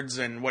Accords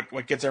and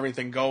what gets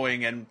everything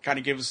going, and kind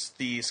of gives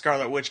the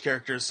Scarlet Witch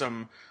character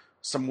some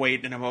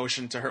weight and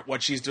emotion to her,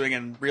 what she's doing,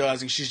 and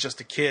realizing she's just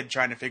a kid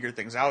trying to figure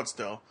things out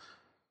still.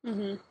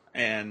 Mm-hmm.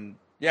 And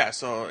yeah,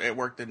 so it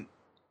worked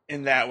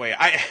in that way.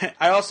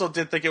 I also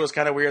did think it was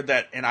kind of weird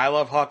that, and I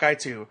love Hawkeye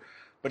too,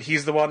 but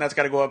he's the one that's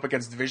got to go up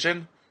against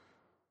Vision.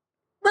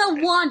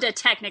 Well, Wanda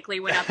technically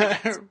went up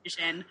against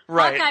Vision.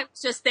 Right. Hawkeye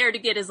was just there to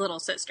get his little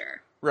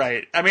sister.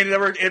 Right. I mean,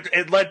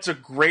 it led to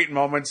great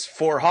moments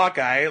for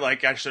Hawkeye,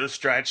 like I should have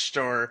stretched,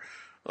 or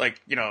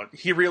like,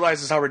 he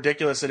realizes how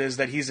ridiculous it is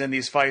that he's in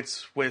these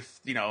fights with,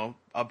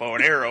 a bow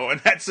and arrow, and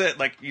that's it.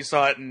 Like, you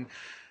saw it in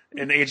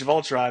Age of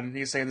Ultron.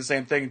 He's saying the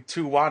same thing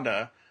to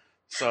Wanda.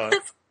 So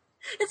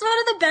it's one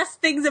of the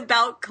best things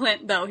about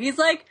Clint, though. He's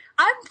like,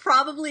 I'm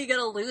probably going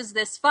to lose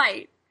this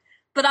fight,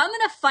 but I'm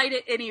going to fight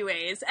it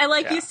anyways. And,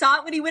 like, you saw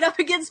it when he went up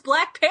against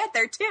Black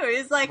Panther, too.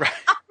 He's like, right.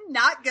 I'm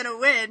not going to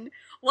win.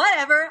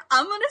 Whatever.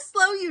 I'm going to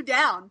slow you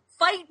down.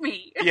 Fight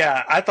me.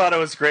 Yeah, I thought it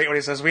was great when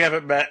he says, we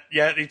haven't met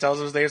yet. He tells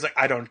his name. He's like,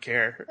 I don't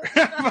care.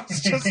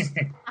 It's just,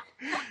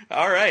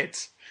 all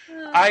right.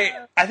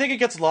 I think it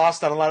gets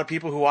lost on a lot of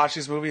people who watch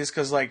these movies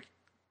because, like,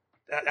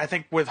 I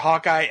think with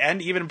Hawkeye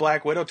and even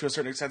Black Widow to a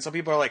certain extent, some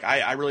people are like,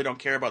 I really don't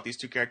care about these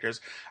two characters.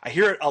 I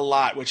hear it a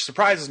lot, which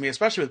surprises me,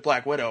 especially with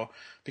Black Widow,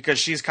 because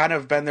she's kind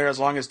of been there as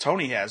long as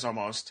Tony has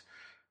almost.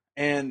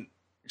 And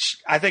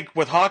I think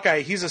with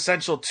Hawkeye, he's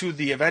essential to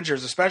the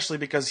Avengers, especially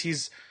because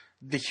he's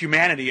the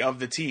humanity of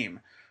the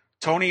team.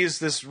 Tony is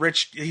this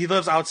rich, he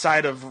lives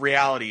outside of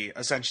reality,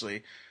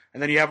 essentially.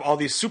 And then you have all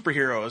these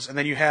superheroes, and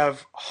then you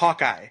have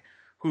Hawkeye,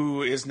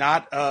 who is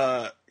not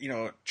a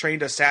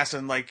trained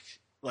assassin like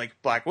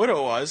Black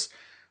Widow was,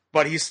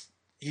 but he's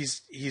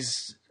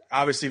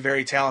obviously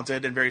very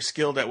talented and very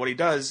skilled at what he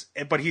does.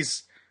 But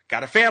he's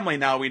got a family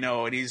now, we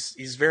know, and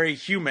he's very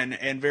human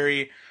and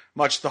very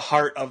much the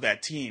heart of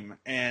that team.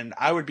 And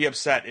I would be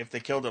upset if they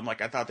killed him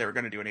like I thought they were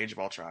going to do in Age of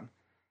Ultron.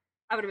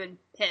 I would have been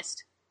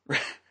pissed.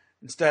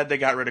 Instead, they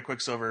got rid of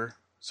Quicksilver,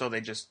 so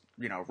they just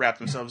wrapped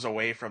themselves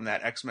away from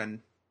that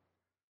X-Men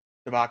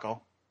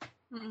debacle.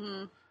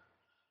 Mm-hmm.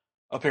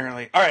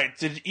 Apparently. All right.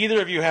 Did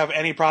either of you have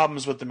any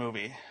problems with the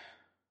movie?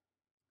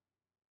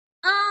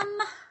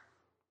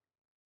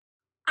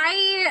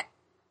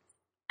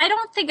 I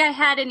don't think I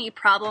had any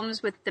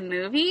problems with the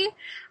movie.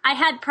 I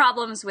had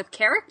problems with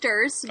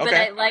characters, but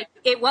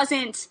it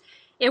wasn't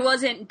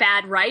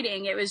bad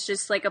writing. It was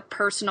just like a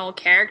personal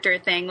character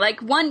thing.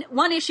 Like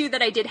one issue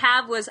that I did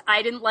have was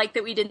I didn't like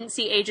that we didn't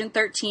see Agent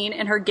 13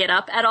 in her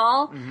getup at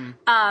all.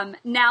 Mm-hmm.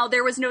 Now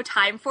there was no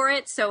time for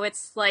it, so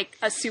it's like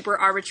a super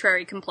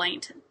arbitrary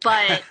complaint.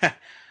 But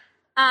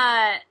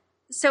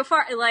so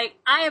far, like,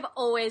 I have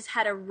always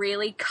had a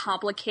really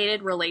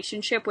complicated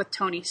relationship with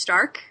Tony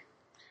Stark.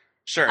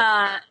 Sure.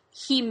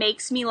 He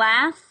makes me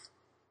laugh,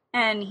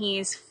 and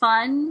he's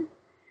fun.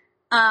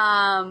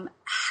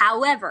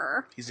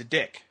 However, he's a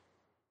dick.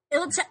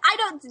 Being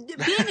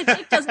a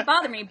dick doesn't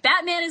bother me.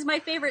 Batman is my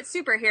favorite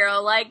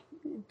superhero. Like,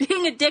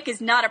 being a dick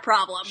is not a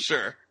problem.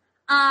 Sure.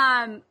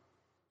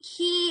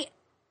 He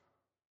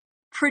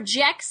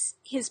projects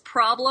his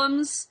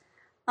problems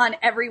on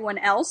everyone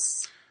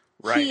else.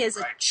 Right. He is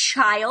a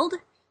child.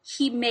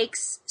 He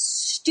makes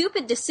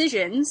stupid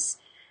decisions.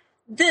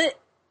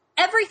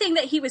 Everything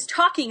that he was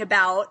talking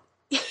about,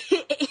 we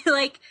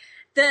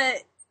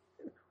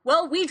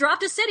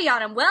dropped a city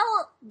on him.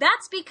 Well,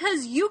 that's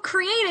because you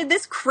created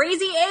this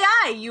crazy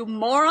AI, you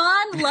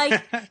moron.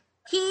 Like,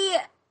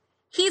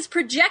 he's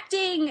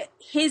projecting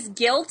his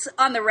guilt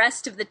on the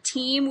rest of the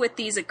team with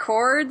these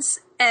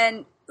accords,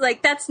 and,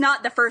 like, that's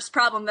not the first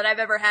problem that I've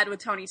ever had with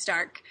Tony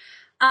Stark.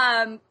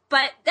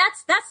 But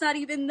that's not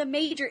even the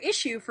major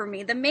issue for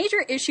me. The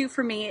major issue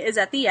for me is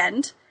at the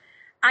end.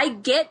 I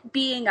get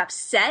being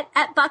upset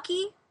at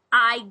Bucky.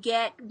 I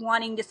get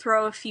wanting to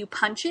throw a few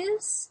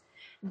punches.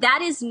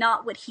 That is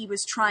not what he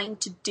was trying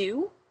to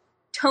do.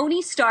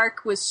 Tony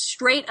Stark was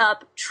straight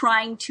up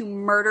trying to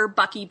murder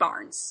Bucky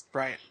Barnes.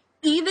 Right.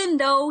 Even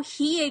though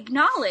he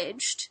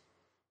acknowledged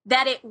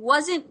that it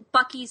wasn't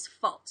Bucky's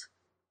fault.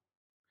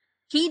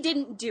 He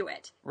didn't do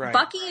it. Right.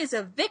 Bucky is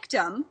a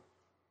victim,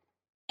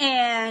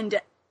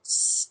 and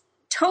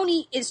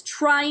Tony is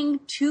trying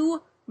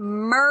to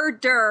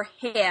murder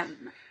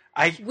him.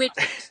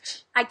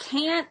 Which I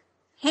can't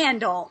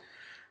handle.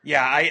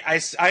 Yeah,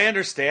 I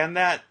understand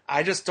that.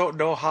 I just don't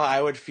know how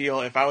I would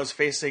feel if I was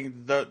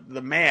facing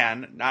the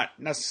man, not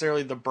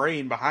necessarily the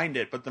brain behind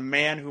it, but the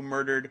man who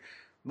murdered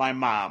my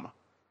mom.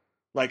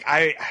 Like,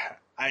 I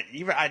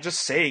just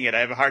saying it, I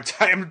have a hard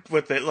time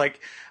with it. Like,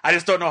 I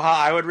just don't know how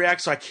I would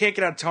react, so I can't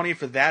get on Tony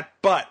for that.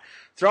 But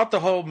throughout the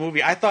whole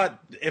movie, I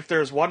thought if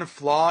there's one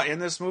flaw in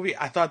this movie,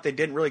 I thought they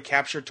didn't really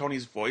capture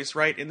Tony's voice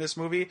right in this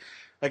movie.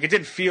 Like, it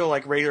didn't feel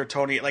like regular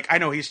Tony. Like, I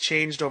know he's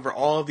changed over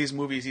all of these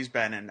movies he's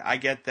been in. I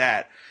get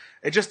that.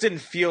 It just didn't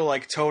feel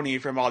like Tony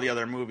from all the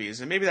other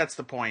movies. And maybe that's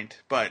the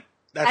point, but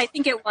I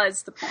think it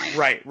was the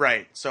point.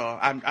 Right. So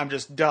I'm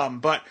just dumb.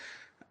 But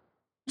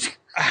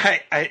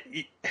I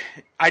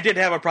did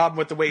have a problem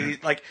with the way he,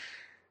 like,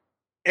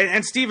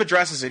 and Steve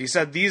addresses it. He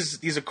said,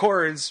 these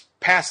accords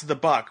pass the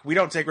buck. We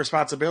don't take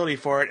responsibility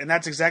for it. And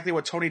that's exactly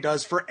what Tony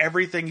does for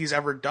everything he's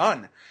ever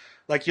done.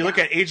 Like, you look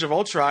at Age of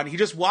Ultron, he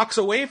just walks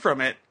away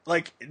from it.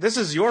 Like, this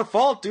is your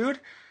fault, dude.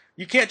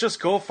 You can't just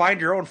go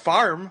find your own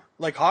farm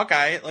like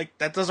Hawkeye. Like,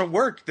 that doesn't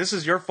work. This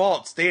is your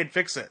fault. Stay and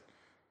fix it.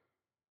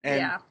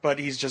 But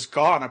he's just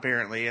gone,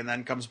 apparently, and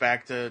then comes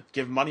back to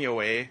give money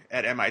away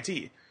at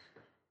MIT.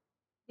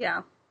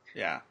 Yeah.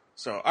 Yeah.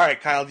 So, all right,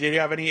 Kyle, do you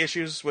have any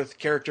issues with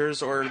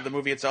characters or the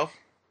movie itself?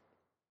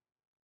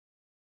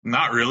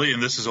 Not really,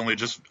 and this is only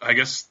just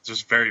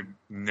very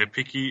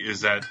nitpicky,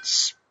 is that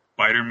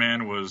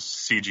Spider-Man was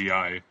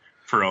CGI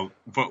for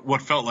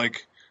what felt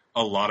like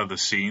a lot of the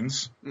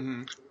scenes.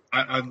 Mm-hmm.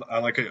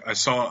 I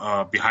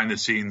saw a behind the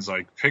scenes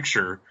like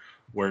picture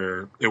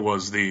where it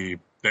was the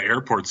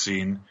airport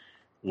scene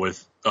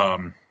with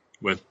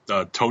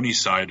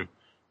Tony's side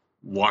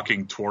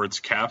walking towards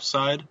Cap's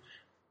side,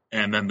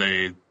 and then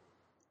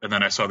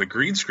I saw the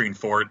green screen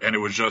for it, and it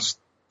was just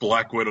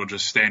Black Widow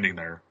just standing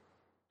there,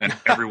 and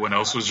everyone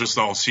else was just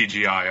all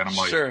CGI, and I'm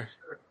like, sure.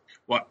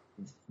 What?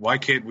 Why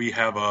can't we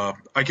have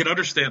I can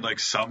understand like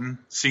some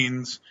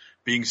scenes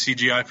being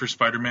CGI for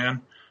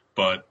Spider-Man,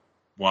 but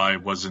why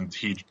wasn't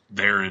he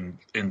there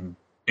in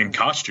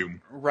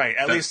costume? Right.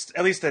 At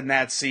least in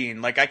that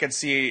scene, like I could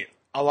see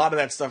a lot of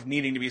that stuff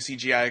needing to be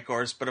CGI, of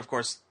course. But of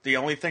course, the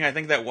only thing I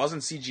think that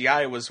wasn't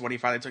CGI was when he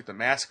finally took the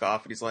mask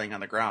off and he's laying on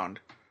the ground.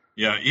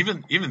 Yeah,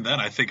 even then,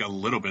 I think a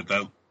little bit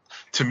that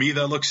to me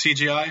that looks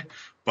CGI.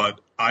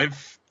 But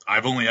I've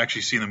only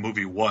actually seen the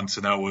movie once,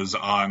 and that was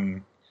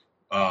on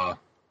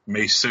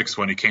May 6th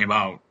when it came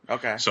out.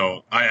 Okay.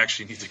 So I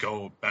actually need to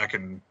go back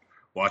and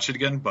watch it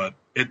again. But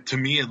to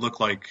me, it looked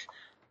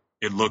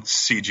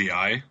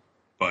CGI,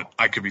 but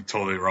I could be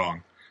totally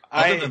wrong.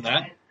 Other than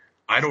that,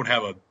 I don't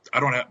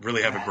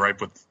really have a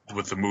gripe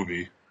with the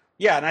movie.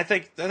 Yeah, and I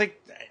think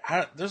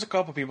there's a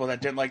couple people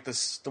that didn't like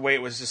the way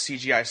it was just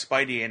CGI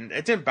Spidey, and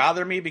it didn't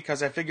bother me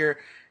because I figure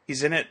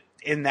he's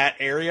in that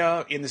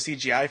area in the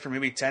CGI for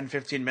maybe 10,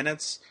 15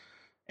 minutes,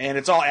 and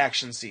it's all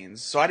action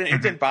scenes. So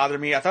it didn't bother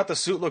me. I thought the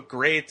suit looked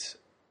great.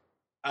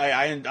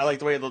 I like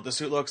the way the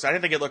suit looks. I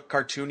didn't think it looked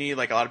cartoony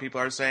like a lot of people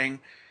are saying.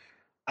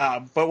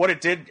 But what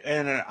it did,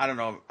 and I don't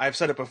know, I've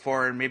said it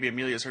before, and maybe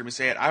Amelia's heard me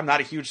say it, I'm not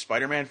a huge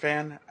Spider-Man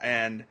fan,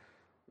 and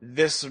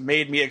this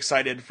made me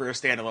excited for a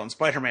standalone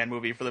Spider-Man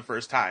movie for the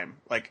first time.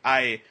 Like,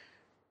 I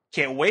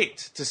can't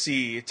wait to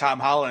see Tom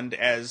Holland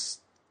as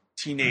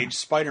teenage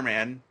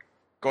Spider-Man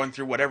going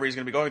through whatever he's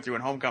going to be going through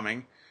in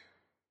Homecoming.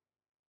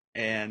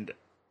 And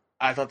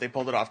I thought they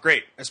pulled it off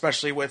great,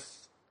 especially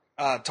with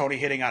Tony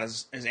hitting on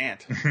his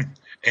aunt.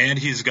 And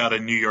he's got a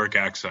New York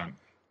accent.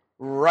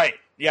 Right.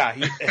 Yeah,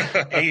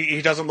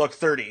 he doesn't look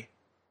 30.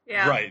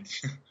 Yeah. Right.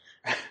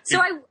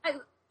 So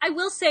I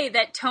will say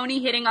that Tony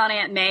hitting on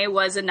Aunt May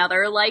was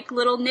another, like,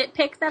 little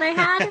nitpick that I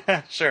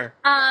had. Sure.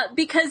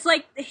 Because,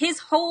 like, his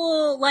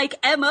whole, like,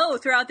 MO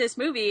throughout this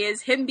movie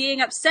is him being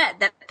upset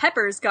that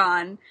Pepper's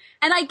gone.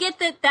 And I get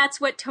that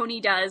that's what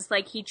Tony does.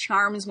 Like, he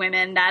charms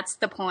women. That's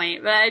the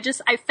point. But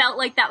I felt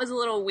like that was a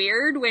little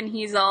weird when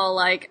he's all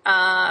like,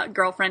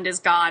 girlfriend is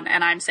gone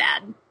and I'm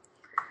sad.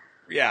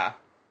 Yeah.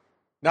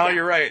 No,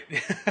 you're right.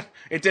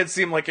 It did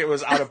seem like it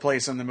was out of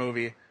place in the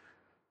movie.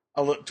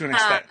 To an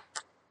extent.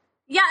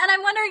 Yeah, and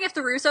I'm wondering if the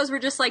Russos were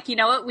just like, you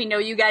know what, we know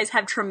you guys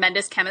have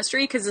tremendous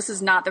chemistry, because this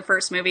is not the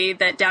first movie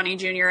that Downey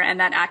Jr. and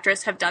that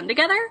actress have done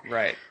together.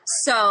 Right.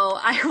 So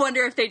I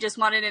wonder if they just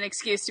wanted an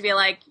excuse to be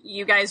like,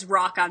 you guys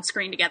rock on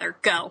screen together,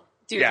 go,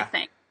 do the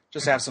thing.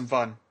 Just have some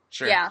fun.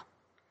 Sure. Yeah.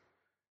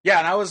 Yeah,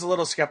 and I was a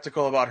little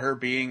skeptical about her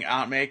being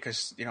Aunt May,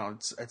 because, you know,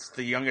 it's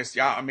the youngest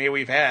Aunt May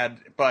we've had,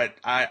 but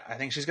I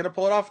think she's going to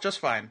pull it off just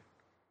fine.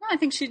 I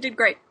think she did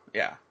great.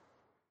 Yeah.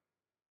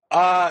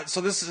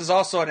 So this is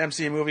also an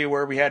MCU movie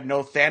where we had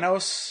no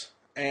Thanos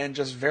and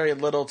just very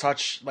little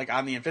touch like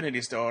on the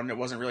Infinity Stone. It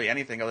wasn't really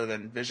anything other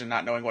than Vision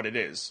not knowing what it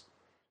is.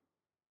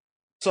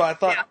 So I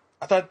thought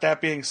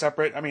that being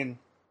separate, I mean,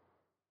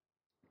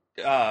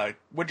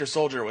 Winter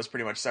Soldier was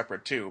pretty much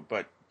separate too,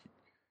 but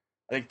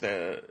I think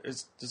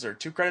is there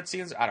 2 credit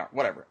scenes?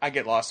 Whatever. I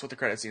get lost with the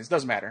credit scenes.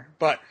 Doesn't matter.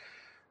 But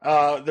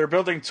they're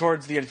building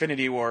towards the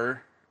Infinity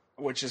War,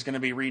 which is going to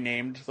be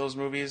renamed, those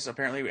movies,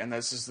 apparently, and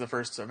this is the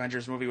first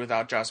Avengers movie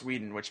without Joss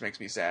Whedon, which makes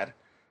me sad.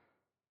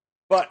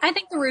 But I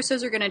think the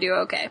Russos are going to do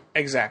okay.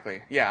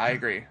 Exactly. Yeah, I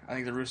agree. I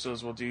think the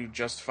Russos will do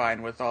just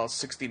fine with all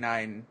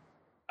 69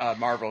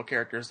 Marvel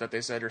characters that they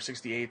said, or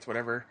 68,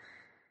 whatever.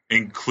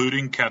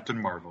 Including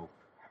Captain Marvel.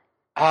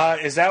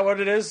 Is that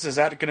what it is? Is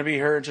that going to be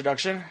her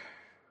introduction?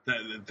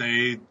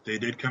 They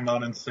did come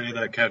out and say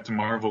that Captain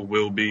Marvel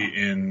will be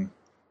in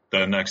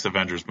the next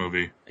Avengers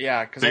movie.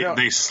 Yeah, because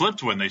they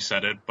slipped when they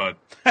said it, but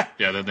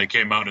yeah, then they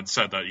came out and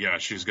said that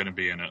she's going to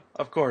be in it.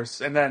 Of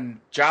course, and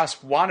then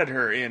Joss wanted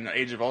her in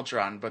Age of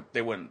Ultron, but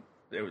they wouldn't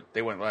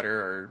let her,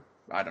 or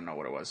I don't know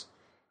what it was.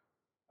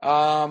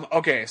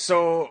 Okay,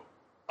 so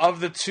of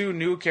the 2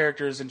 new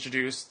characters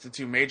introduced, the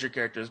 2 major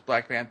characters,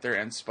 Black Panther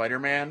and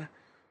Spider-Man,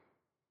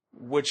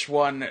 which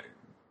one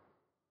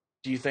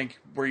do you think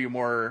were you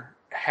more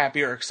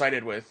happy or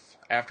excited with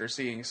after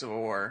seeing Civil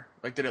War?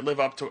 Like, did it live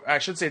up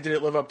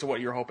to what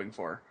you were hoping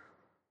for?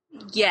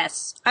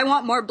 Yes. I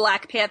want more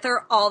Black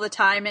Panther all the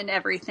time and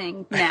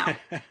everything now.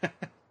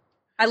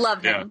 I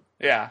love him.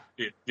 Yeah,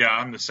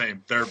 I'm the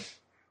same. They're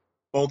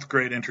both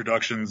great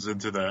introductions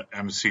into the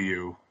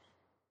MCU.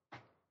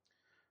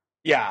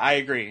 Yeah, I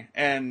agree.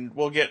 And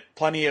we'll get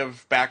plenty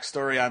of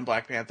backstory on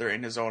Black Panther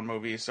in his own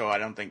movie, so I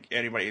don't think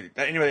anybody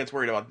that's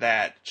worried about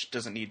that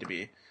doesn't need to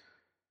be.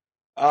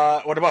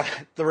 What about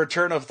the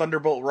return of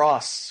Thunderbolt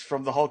Ross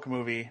from the Hulk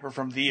movie, or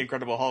from The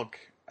Incredible Hulk?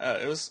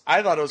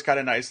 I thought it was kind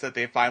of nice that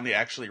they finally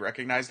actually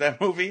recognized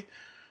that movie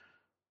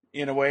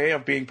in a way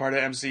of being part of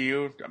MCU,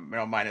 you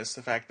know, minus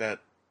the fact that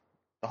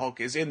the Hulk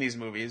is in these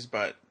movies,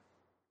 but...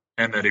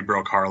 And that he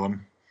broke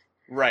Harlem.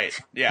 Right,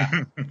 yeah.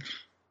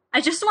 I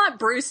just want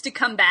Bruce to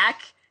come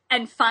back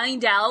and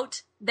find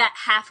out that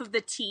half of the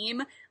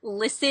team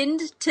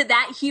listened to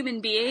that human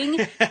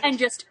being and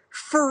just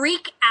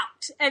freak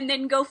out and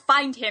then go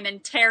find him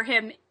and tear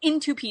him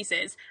into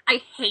pieces.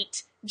 I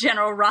hate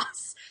General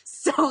Ross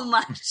so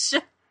much.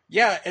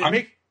 Yeah,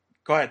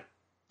 go ahead.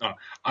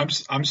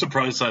 I'm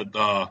surprised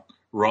that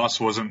Ross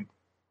wasn't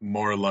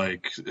more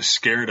like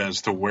scared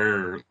as to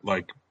where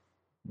like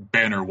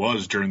Banner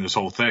was during this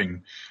whole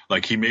thing.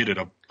 Like, he made it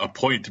a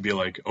point to be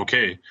like,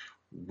 okay,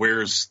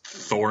 where's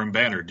Thor and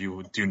Banner?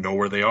 Do you know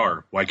where they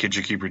are? Why can't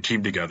you keep your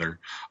team together?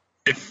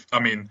 I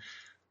mean,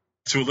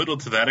 to a little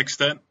to that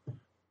extent,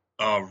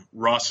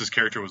 Ross's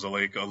character was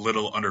like a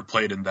little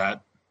underplayed in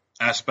that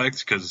aspect,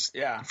 because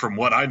from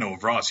what I know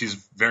of Ross, he's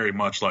very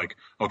much like,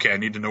 okay, I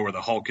need to know where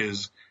the Hulk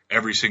is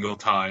every single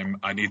time.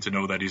 I need to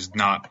know that he's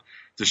not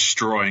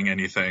destroying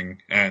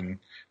anything, and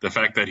the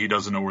fact that he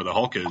doesn't know where the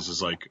Hulk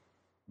is like,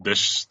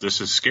 this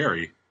is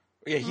scary.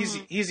 Yeah,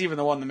 he's even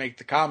the one to make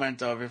the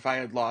comment of, if I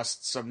had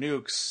lost some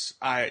nukes,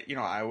 I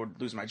would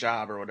lose my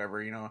job or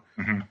whatever,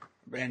 Mm-hmm.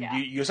 And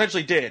you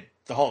essentially did.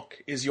 The Hulk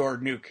is your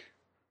nuke.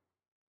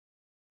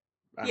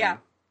 I mean,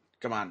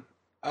 come on.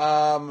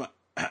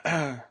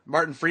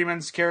 Martin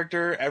Freeman's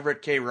character,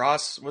 Everett K.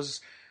 Ross,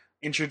 was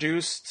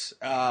introduced.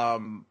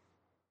 That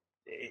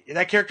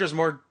character is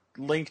more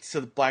linked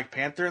to the Black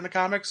Panther in the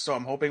comics, so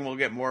I'm hoping we'll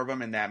get more of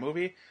him in that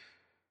movie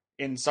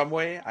in some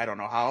way. I don't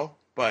know how,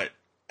 but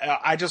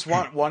I just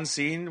want one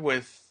scene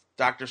with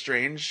Doctor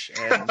Strange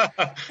and,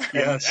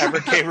 and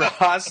Everett K.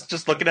 Ross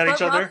just looking at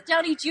each other. Robert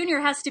Downey Jr.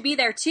 has to be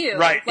there too.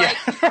 Right. Like,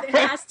 it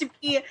has to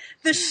be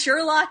the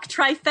Sherlock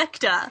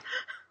trifecta.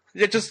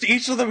 Yeah, just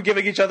each of them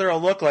giving each other a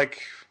look like,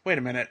 wait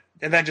a minute,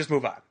 and then just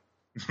move on.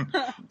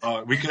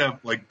 We could have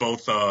like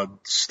both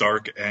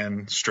Stark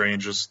and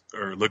Strange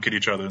or look at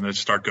each other, and then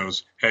Stark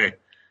goes, "Hey,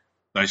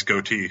 nice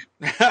goatee,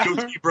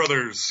 goatee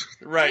brothers."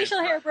 Right. Facial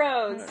hair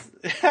bros.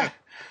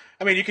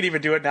 I mean, you could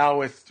even do it now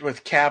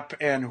with Cap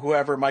and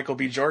whoever Michael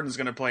B. Jordan's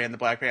going to play in the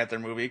Black Panther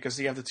movie, because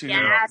you have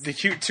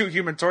the two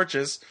Human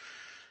Torches.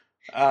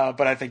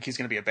 But I think he's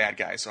going to be a bad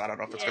guy, so I don't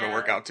know if it's going to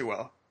work out too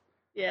well.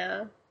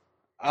 Yeah.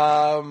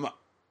 What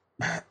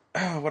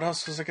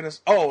else was I going to...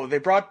 Oh, they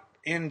brought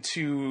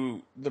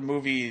into the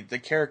movie the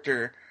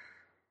character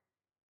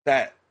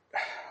that...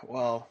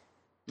 Well,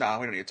 no,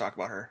 we don't need to talk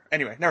about her.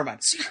 Anyway, never mind.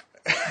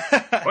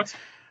 What?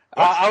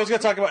 I was going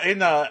to talk about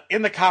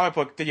in the comic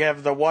book that you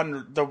have the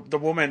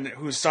woman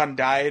whose son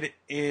died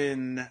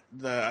in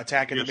the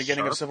attack at the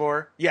beginning of Civil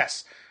War.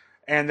 Yes,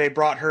 and they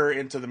brought her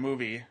into the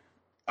movie.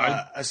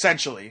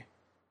 Essentially,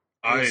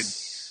 I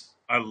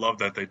love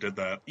that they did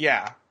that.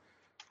 Yeah,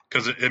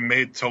 because it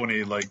made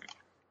Tony like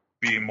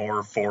be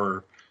more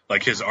for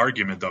like his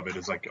argument of it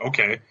is like,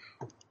 okay,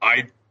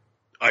 I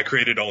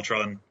created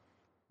Ultron.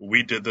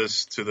 We did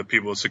this to the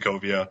people of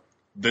Sokovia.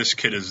 This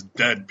kid is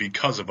dead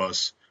because of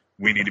us.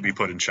 We need to be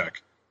put in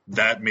check.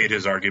 That made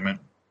his argument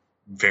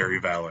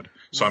very valid.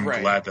 So I'm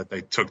glad that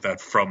they took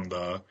that from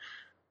the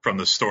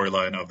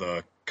storyline of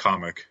the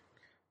comic.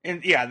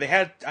 And yeah, they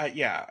had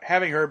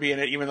having her be in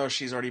it, even though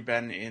she's already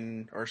been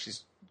in, or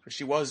she's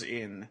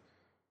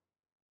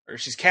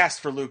cast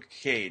for Luke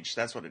Cage.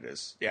 That's what it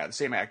is. Yeah, the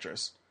same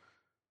actress.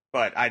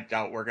 But I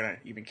doubt we're gonna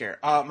even care.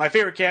 My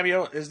favorite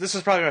cameo this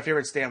is probably my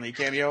favorite Stan Lee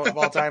cameo of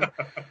all time,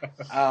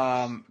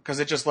 because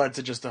it just led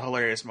to just a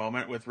hilarious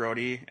moment with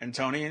Rhodey and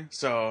Tony.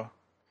 So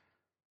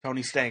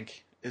Tony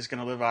Stank is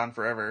gonna live on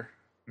forever.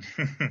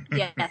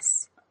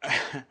 Yes,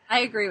 I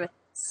agree with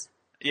this.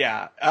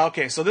 Yeah.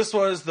 Okay. So this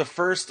was the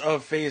first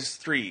of Phase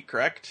 3,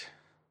 correct?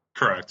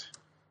 Correct.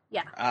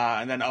 Yeah.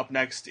 And then up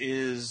next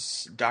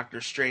is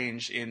Doctor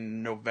Strange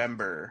in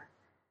November.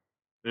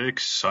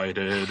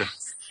 Excited.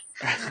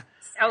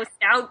 So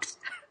stoked.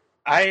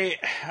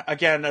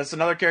 That's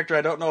another character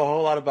I don't know a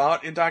whole lot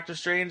about in Doctor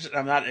Strange.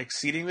 I'm not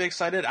exceedingly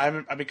excited.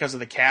 I'm because of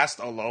the cast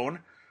alone.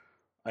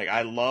 Like,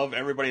 I love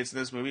everybody that's in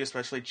this movie,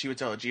 especially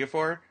Chiwetel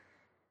Ejiofor.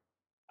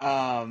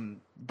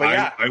 But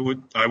yeah,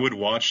 I would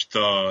watch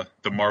the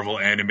Marvel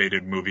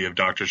animated movie of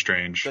Doctor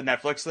Strange, the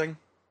Netflix thing.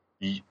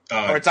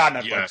 Or it's on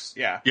Netflix.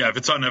 Yeah. If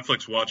it's on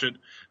Netflix, watch it.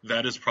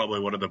 That is probably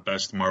one of the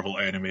best Marvel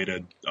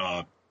animated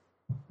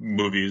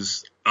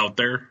movies out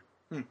there.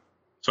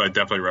 So I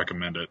definitely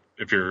recommend it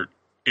if you're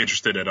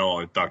interested at all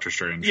in Doctor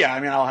Strange. Yeah, I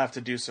mean, I'll have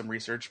to do some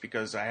research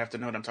because I have to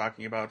know what I'm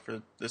talking about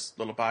for this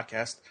little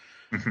podcast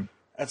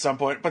at some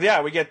point. But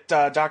yeah, we get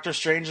Doctor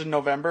Strange in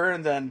November,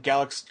 and then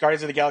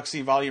Guardians of the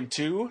Galaxy Volume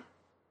 2.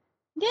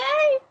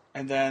 Yay!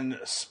 And then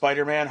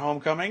Spider-Man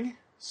Homecoming.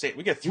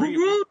 We get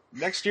 3...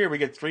 Next year, we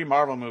get 3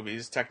 Marvel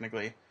movies,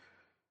 technically,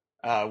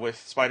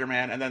 with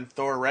Spider-Man, and then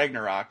Thor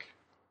Ragnarok,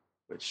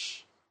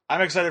 which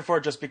I'm excited for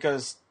just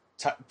because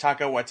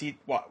Taika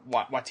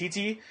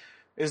Waititi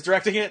is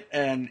directing it,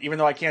 and even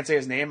though I can't say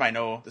his name, I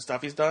know the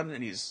stuff he's done,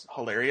 and he's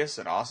hilarious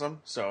and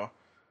awesome. So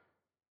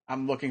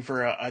I'm looking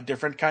for a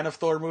different kind of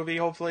Thor movie,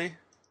 hopefully.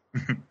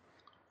 And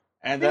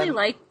I really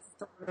like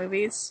Thor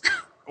movies.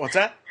 What's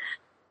that?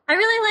 I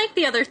really like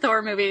the other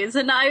Thor movies,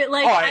 and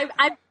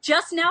I've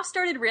just now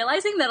started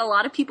realizing that a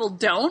lot of people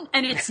don't,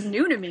 and it's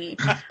new to me.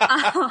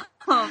 I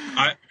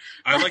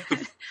like the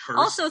first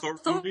also, Thor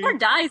movie. movie.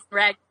 Dies in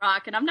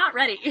Ragnarok, and I'm not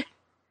ready.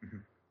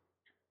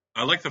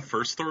 I like the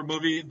first Thor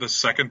movie. The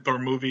second Thor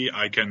movie,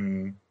 I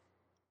can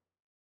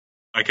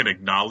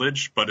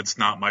acknowledge, but it's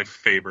not my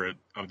favorite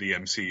of the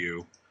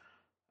MCU.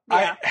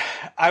 Yeah.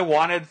 I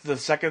wanted the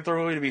second Thor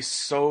movie to be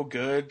so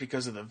good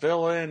because of the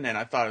villain, and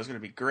I thought it was going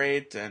to be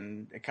great,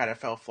 and it kind of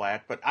fell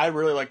flat. But I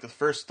really liked the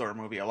first Thor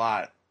movie a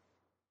lot.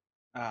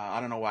 I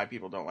don't know why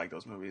people don't like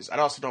those movies. I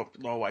also don't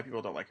know why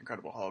people don't like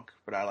Incredible Hulk,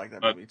 but I like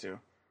that movie too.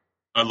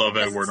 I love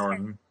Because Edward it's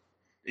Norton.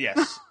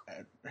 Yes.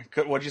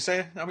 What'd you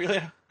say,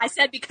 Amelia? I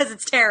said because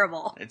it's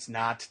terrible. It's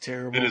not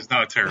terrible. It is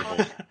not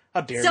terrible.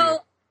 How dare you? So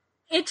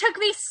it took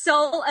me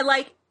so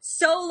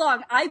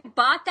long. I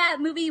bought that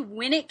movie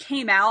when it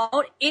came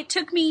out. It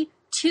took me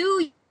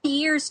 2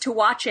 years to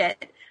watch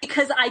it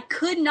because I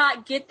could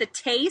not get the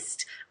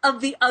taste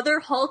of the other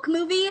Hulk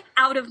movie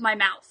out of my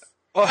mouth.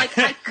 Like,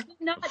 I could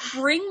not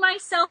bring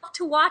myself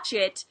to watch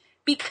it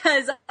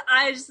because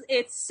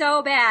it's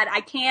so bad.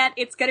 I can't.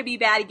 It's going to be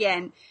bad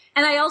again.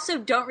 And I also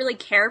don't really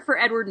care for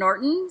Edward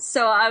Norton,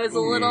 so I was a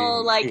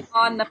little,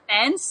 on the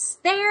fence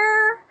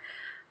there.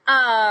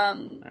 All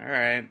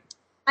right.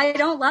 I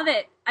don't love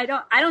it. I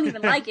don't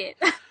even like it.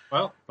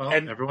 Well,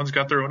 And- everyone's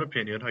got their own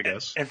opinion, I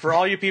guess. And for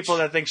all you people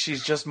that think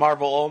she's just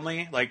Marvel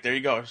only, like, there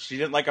you go. She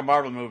didn't like a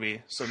Marvel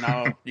movie, so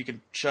now you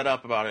can shut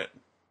up about it.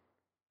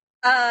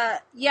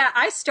 Yeah,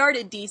 I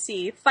started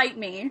DC. Fight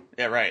me.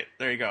 Yeah, right.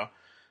 There you go.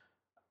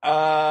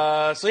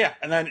 So yeah,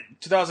 and then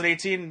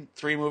 2018,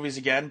 3 movies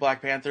again: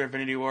 Black Panther,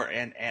 Infinity War,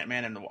 and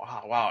Ant-Man and the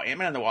wow,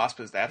 Ant-Man and the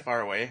Wasp is that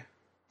far away.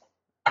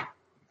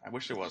 I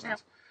wish it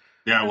wasn't.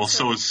 Yeah, well,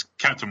 so is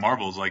Captain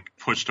Marvel's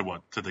pushed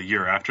to the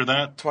year after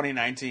that?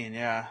 2019,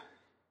 yeah.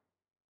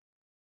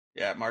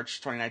 Yeah,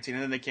 March 2019,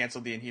 and then they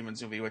canceled the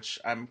Inhumans movie, which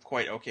I'm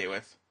quite okay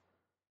with.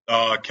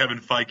 Kevin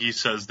Feige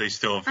says they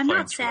still have I'm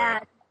plans not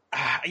for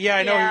that. Yeah,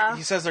 I know Yeah.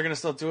 he says they're going to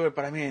still do it,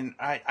 but I mean,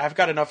 I've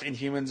got enough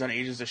Inhumans on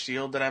Agents of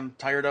S.H.I.E.L.D. that I'm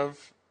tired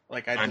of.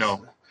 I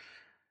know.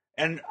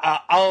 And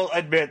I'll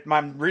admit,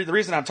 the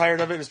reason I'm tired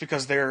of it is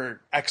because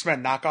they're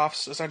X-Men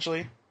knockoffs,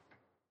 essentially.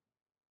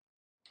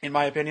 In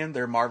my opinion,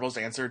 they're Marvel's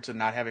answer to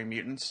not having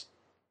mutants.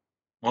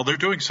 Well, they're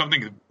doing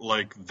something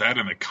like that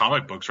in the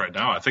comic books right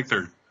now. I think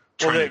they're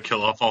trying to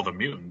kill off all the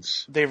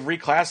mutants. They've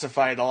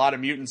reclassified a lot of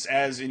mutants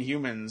as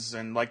Inhumans,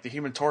 and the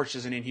Human Torch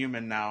is an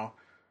Inhuman now.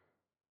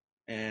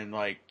 And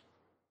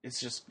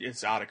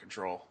it's out of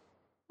control.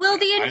 Well,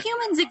 the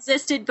Inhumans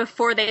existed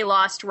before they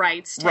lost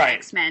rights to Right.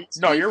 X-Men. to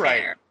No, be you're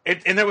fair.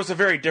 right. And it was a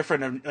very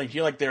different.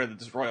 They're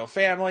this royal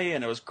family,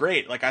 and it was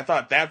great. I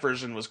thought that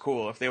version was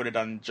cool if they would have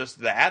done just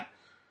that.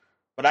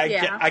 But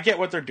I get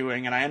what they're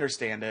doing, and I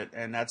understand it,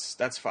 and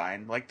that's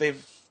fine.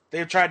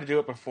 They've tried to do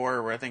it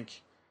before, where I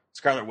think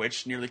Scarlet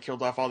Witch nearly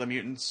killed off all the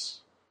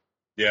mutants.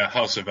 Yeah,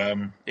 House of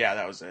M. Yeah,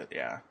 that was it.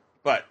 Yeah,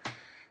 but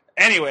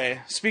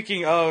anyway,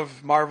 speaking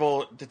of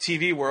Marvel, the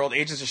TV world,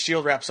 Agents of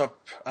S.H.I.E.L.D. wraps up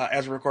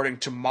as we're recording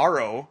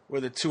tomorrow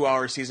with a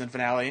 2-hour season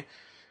finale.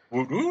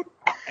 Woot woot.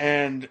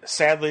 And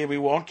sadly, we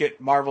won't get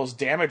Marvel's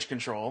Damage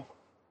Control.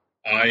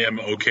 I am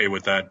okay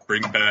with that.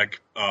 Bring back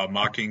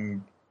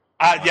Mockingjay?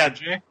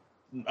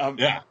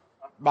 Yeah,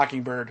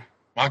 Mockingbird.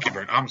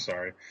 Mockingbird. I'm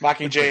sorry.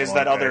 Mockingjay is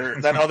that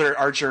other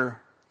Archer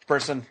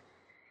person.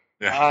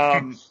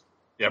 Yeah.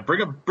 Yeah,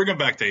 bring him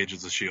back to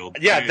Agents of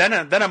S.H.I.E.L.D. Yeah,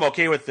 then I'm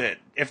okay with it.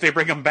 If they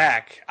bring them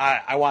back,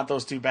 I want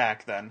those two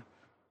back then.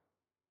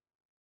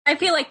 I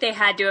feel like they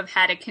had to have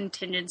had a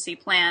contingency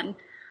plan.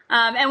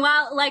 And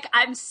while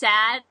I'm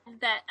sad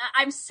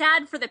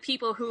for the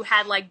people who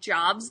had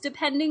jobs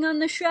depending on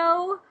the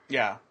show.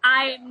 Yeah.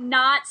 I'm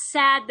not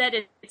sad that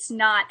it's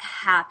not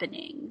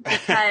happening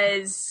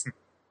because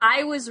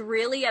I was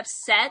really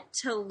upset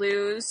to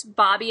lose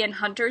Bobby and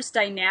Hunter's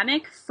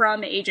dynamic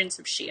from Agents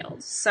of S.H.I.E.L.D.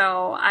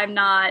 So I'm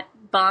not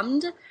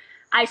bummed.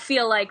 I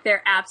feel like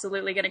they're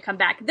absolutely going to come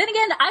back. Then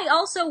again, I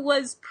also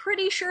was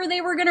pretty sure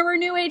they were going to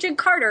renew Agent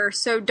Carter,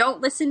 so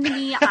don't listen to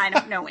me. I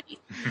don't know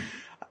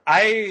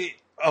anything.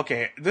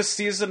 Okay, this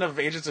season of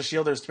Agents of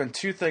S.H.I.E.L.D., there's been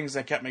 2 things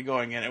that kept me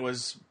going, and it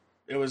was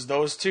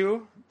those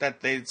 2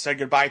 that they said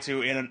goodbye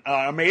to in an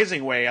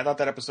amazing way. I thought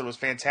that episode was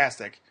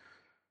fantastic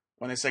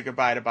when they said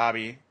goodbye to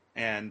Bobby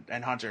and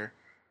Hunter.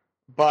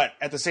 But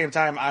at the same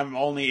time, I'm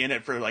only in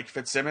it for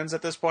Fitzsimmons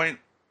at this point.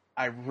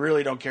 I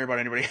really don't care about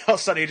anybody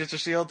else on Agents of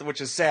S.H.I.E.L.D.,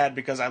 which is sad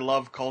because I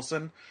love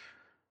Coulson.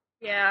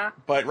 Yeah.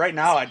 But right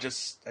now,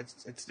 it's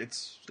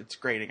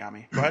grating on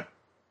me. Go ahead.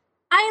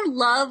 I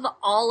love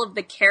all of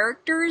the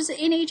characters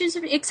in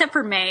except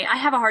for May. I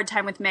have a hard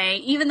time with May,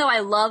 even though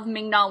I love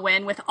Ming-Na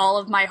Wen with all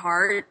of my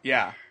heart.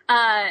 Yeah.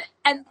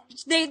 And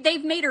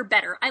they've made her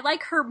better. I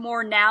like her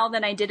more now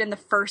than I did in the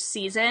first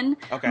season.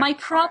 Okay. My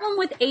problem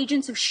with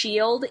Agents of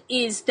S.H.I.E.L.D.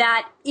 is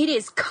that it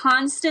is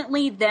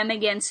constantly them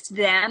against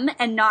them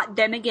and not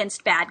them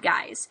against bad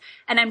guys.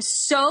 And I'm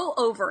so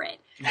over it.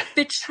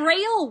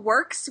 Betrayal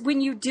works when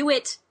you do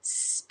it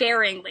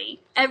sparingly,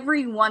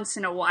 every once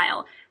in a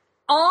while.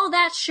 All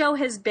that show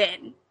has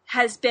been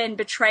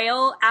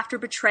betrayal after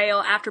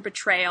betrayal after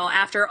betrayal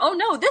after, oh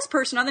no, this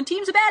person on the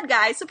team's a bad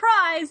guy,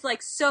 surprise,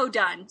 so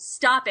done.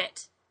 Stop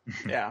it.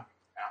 Yeah.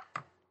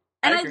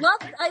 And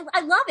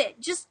I love it.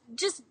 Just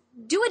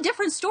do a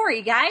different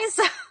story, guys.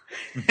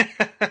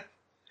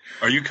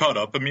 Are you caught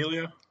up,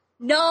 Amelia?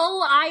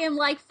 No, I am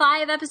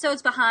 5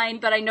 episodes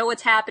behind, but I know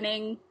what's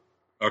happening.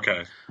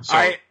 Okay.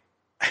 So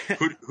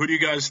who do you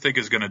guys think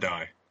is going to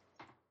die?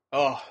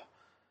 Oh.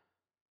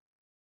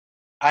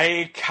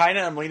 I kind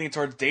of am leaning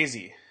towards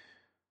Daisy.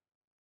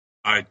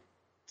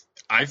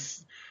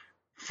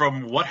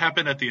 from what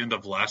happened at the end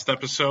of last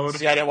episode.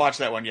 See, I didn't watch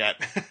that one yet.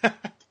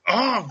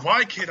 Oh,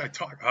 why can't I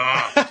talk?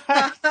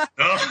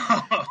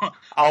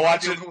 I'll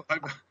watch it.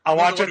 I'll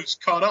watch it. Who's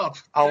caught up?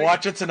 I'll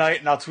watch it tonight,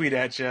 and I'll tweet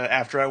at you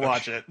after I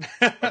watch it.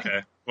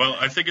 Okay. Well,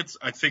 I think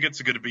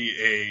it's going to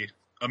be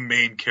a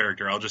main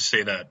character. I'll just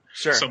say that.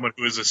 Sure. Someone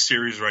who is a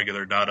series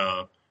regular, not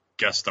a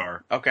guest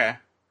star. Okay.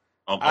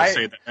 I'll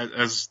say that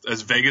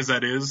as vague as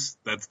that is,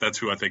 that's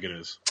who I think it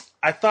is.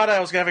 I thought I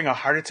was having a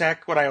heart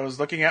attack when I was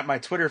looking at my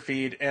Twitter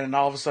feed, and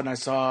all of a sudden I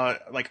saw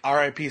like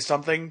RIP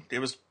something. It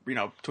was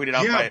tweeted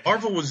out. Yeah,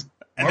 Marvel was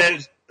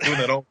doing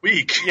that all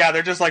week. Yeah,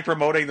 they're just like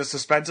promoting the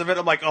suspense of it.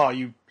 I'm like, oh,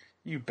 you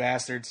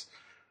bastards!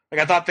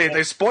 Like I thought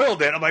they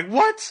spoiled it. I'm like,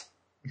 what?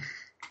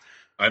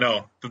 I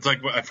know. It's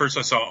like at first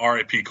I saw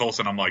RIP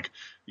Coulson. I'm like,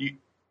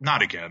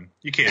 not again.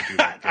 You can't do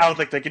that again. I don't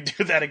think they can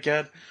do that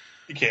again.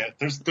 You can't.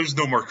 There's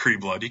no more Kree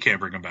blood. You can't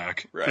bring him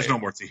back. Right. There's no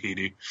more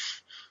Tahiti.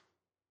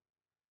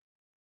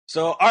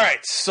 So, all right.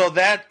 So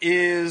that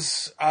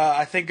is,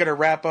 I think, going to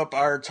wrap up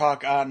our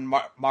talk on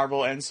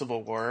Marvel and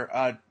Civil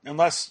War.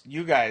 Unless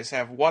you guys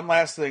have one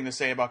last thing to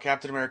say about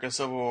Captain America: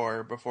 Civil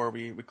War before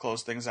we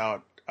close things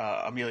out,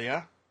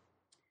 Amelia.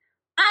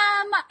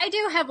 I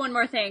do have one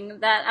more thing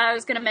that I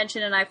was going to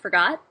mention and I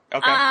forgot.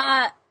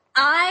 Okay.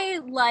 I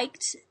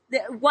liked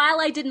while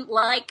I didn't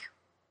like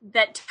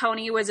that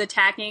Tony was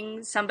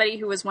attacking somebody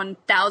who was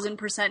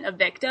 1,000% a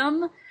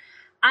victim.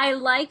 I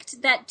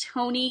liked that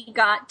Tony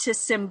got to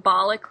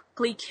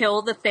symbolically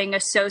kill the thing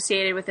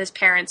associated with his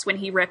parents when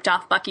he ripped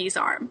off Bucky's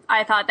arm.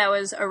 I thought that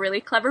was a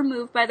really clever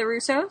move by the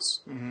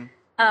Russos.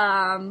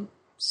 Mm-hmm.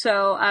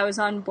 So I was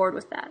on board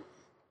with that.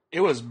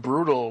 It was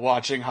brutal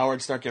watching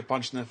Howard Stark get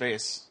punched in the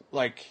face.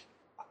 Like,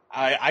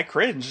 I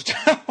cringed.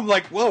 I'm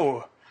like,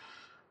 whoa.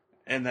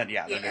 And then,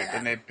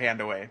 then they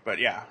panned away. But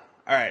yeah.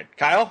 All right.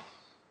 Kyle?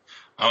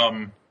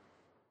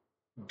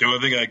 The only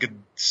thing I could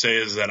say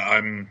is that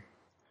I'm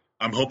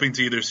hoping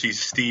to either see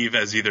Steve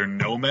as either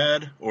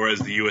Nomad or as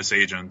the U.S.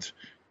 agent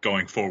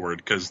going forward.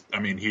 Because, I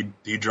mean,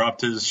 he dropped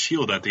his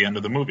shield at the end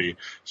of the movie.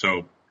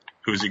 So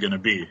who's he going to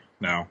be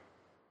now?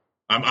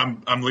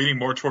 I'm leaning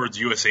more towards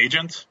U.S.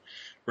 agent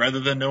rather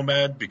than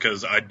Nomad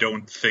because I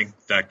don't think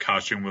that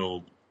costume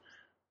will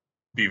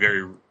be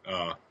very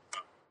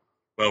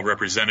well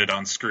represented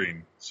on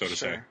screen, so to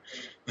say.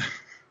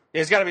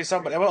 There's got to be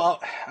somebody.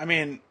 Well, I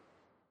mean,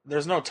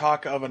 there's no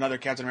talk of another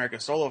Captain America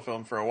solo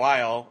film for a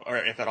while, or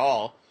if at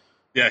all.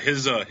 Yeah,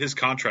 his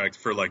contract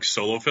for like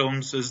solo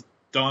films is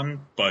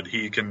done, but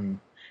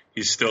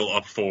he's still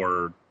up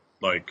for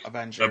like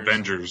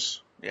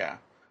Avengers. Yeah.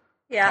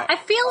 Yeah, I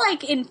feel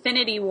like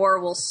Infinity War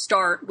will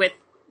start with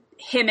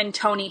him and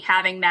Tony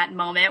having that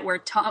moment where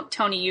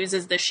Tony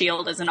uses the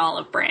shield as an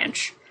olive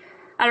branch.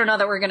 I don't know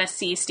that we're going to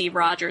see Steve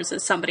Rogers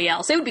as somebody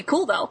else. It would be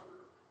cool, though.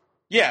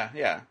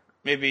 Yeah.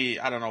 Maybe,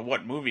 I don't know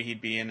what movie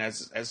he'd be in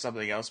as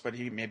something else, but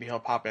maybe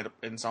he'll pop it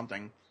in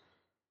something.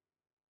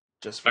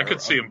 I could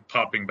see him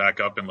popping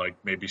back up in, like,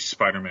 maybe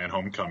Spider-Man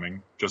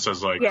Homecoming, just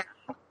as, like,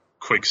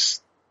 quick,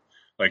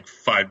 like,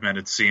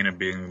 5-minute scene and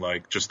being,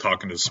 like, just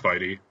talking to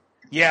Spidey.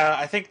 Yeah,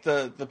 I think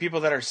the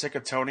people that are sick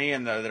of Tony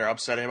and that are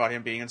upset about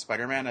him being in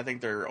Spider-Man, I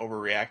think they're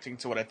overreacting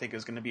to what I think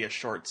is going to be a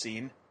short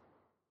scene.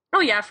 Oh,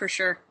 yeah, for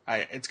sure.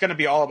 It's going to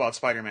be all about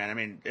Spider-Man. I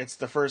mean, it's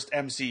the first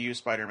MCU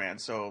Spider-Man,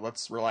 so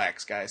let's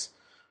relax, guys.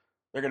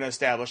 They're going to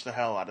establish the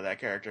hell out of that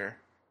character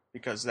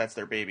because that's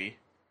their baby.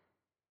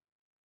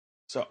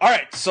 So, all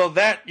right. So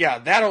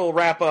that'll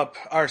wrap up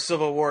our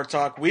Civil War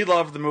talk. We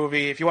love the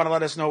movie. If you want to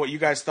let us know what you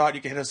guys thought,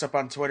 you can hit us up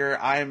on Twitter.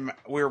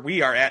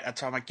 We are at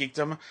Atomic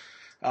Geekdom.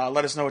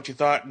 Let us know what you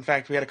thought. In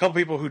fact, we had a couple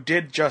people who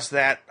did just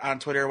that on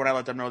Twitter when I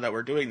let them know that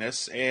we're doing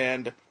this.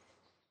 And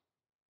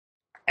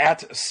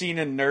at Scene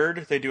and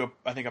Nerd, they do a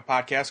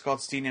podcast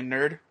called Scene and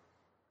Nerd.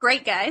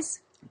 Great guys.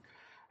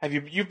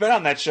 You've been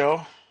on that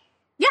show?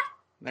 Yeah.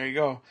 There you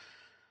go.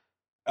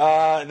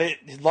 They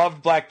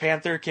loved Black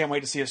Panther. Can't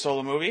wait to see a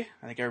solo movie.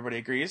 I think everybody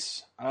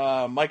agrees.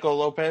 Michael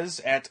Lopez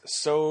at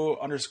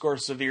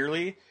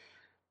 _severely.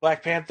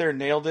 Black Panther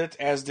nailed it,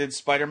 as did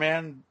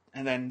Spider-Man.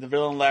 And then the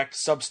villain lacked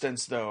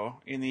substance, though.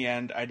 In the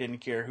end, I didn't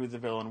care who the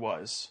villain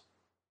was.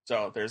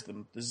 So there's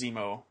the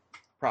Zemo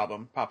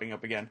problem popping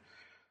up again.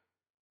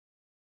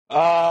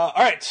 All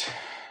right.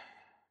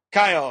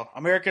 Kyle,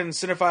 American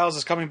Cinephiles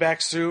is coming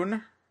back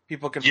soon.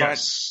 People can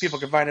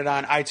find it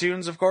on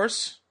iTunes, of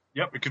course.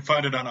 Yep, we can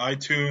find it on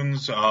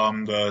iTunes,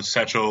 the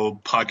Satchel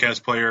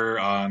podcast player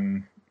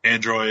on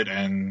Android,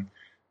 and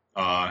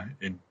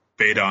in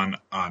beta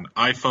on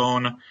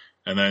iPhone.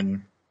 And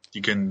then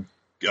you can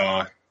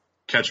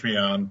catch me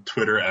on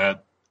Twitter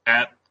at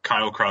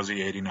Kyle Krause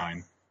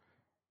 89.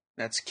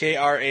 That's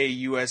Krause.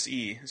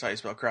 That's how you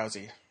spell Krause.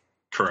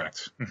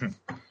 Correct.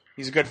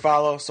 He's a good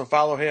follow, so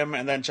follow him,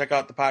 and then check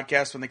out the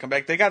podcast when they come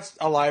back. They got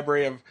a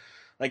library of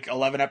like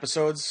 11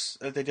 episodes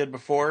that they did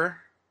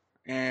before,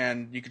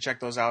 and you can check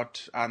those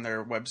out on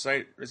their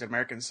website. Is it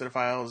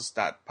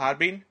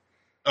americancinephiles.podbean?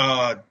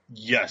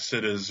 Yes,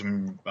 it is.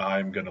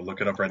 I'm going to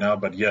look it up right now,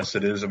 but yes,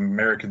 it is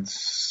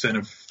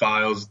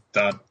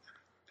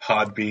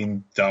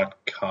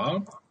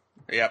americancinephiles.podbean.com.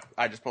 Yep,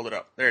 I just pulled it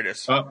up. There it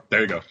is. Oh,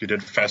 there you go. You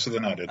did faster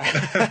than I did.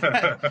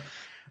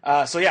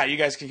 So yeah, you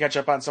guys can catch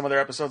up on some of their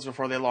episodes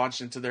before they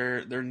launch into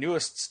their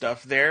newest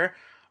stuff there.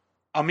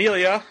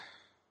 Amelia,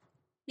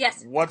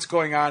 Yes. what's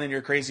going on in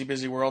your crazy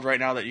busy world right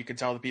now that you can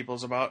tell the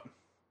peoples about?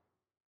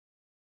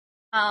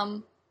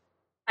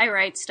 I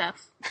write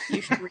stuff.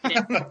 You should read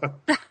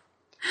it.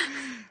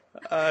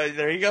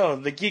 There you go.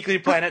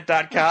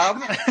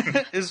 TheGeeklyPlanet.com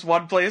is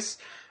one place.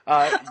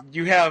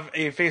 You have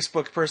a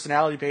Facebook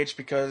personality page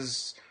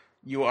because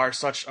you are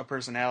such a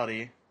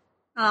personality.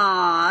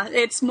 Aw,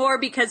 it's more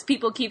because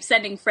people keep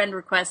sending friend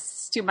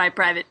requests to my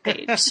private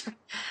page.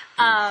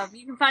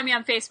 You can find me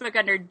on Facebook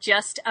under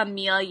just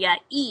Amelia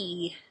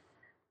E.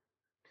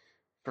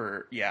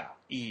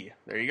 E.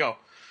 There you go.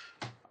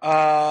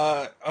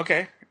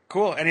 Okay,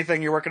 cool.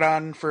 Anything you're working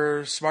on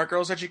for Smart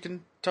Girls that you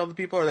can tell the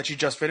people, or that you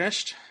just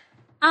finished?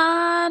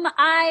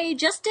 I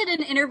just did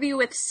an interview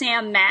with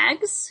Sam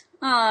Maggs,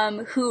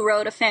 who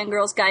wrote A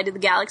Fangirl's Guide to the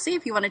Galaxy.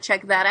 If you want to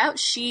check that out,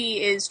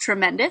 she is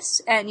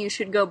tremendous, and you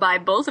should go buy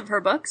both of her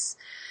books.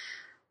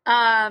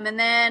 And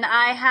then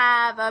I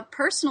have a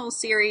personal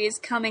series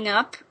coming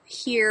up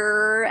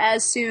here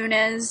as soon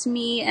as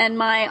me and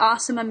my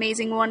awesome,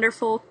 amazing,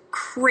 wonderful,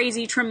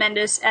 crazy,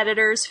 tremendous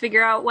editors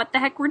figure out what the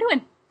heck we're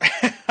doing.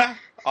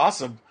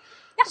 Awesome.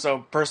 Yeah.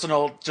 So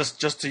personal,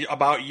 just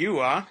about you,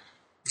 huh?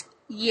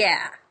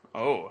 Yeah.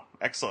 Oh,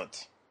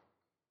 excellent.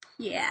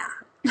 Yeah.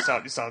 You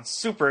sound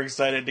super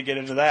excited to get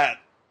into that.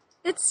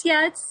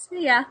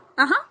 Yeah.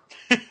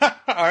 Uh-huh.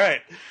 All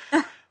right.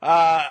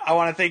 I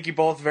want to thank you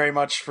both very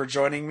much for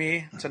joining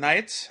me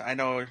tonight. I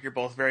know you're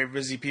both very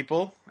busy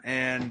people,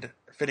 and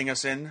fitting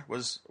us in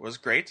was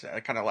great,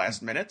 kind of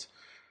last minute.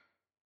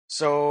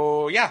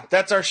 So, yeah,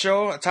 that's our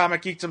show,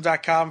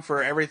 AtomicGeekdom.com,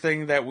 for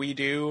everything that we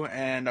do.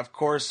 And, of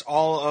course,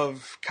 all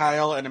of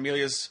Kyle and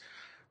Amelia's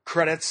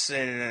credits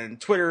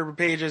and Twitter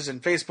pages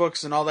and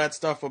Facebooks and all that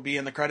stuff will be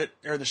in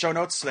the show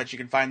notes so that you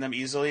can find them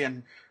easily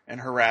and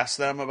harass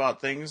them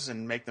about things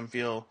and make them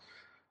feel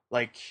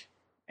like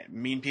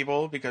mean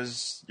people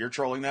because you're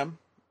trolling them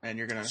and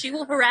you're gonna. She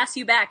will harass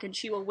you back and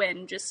she will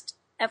win. Just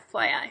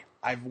FYI.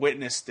 I've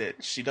witnessed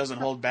it. She doesn't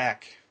hold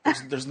back.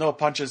 There's no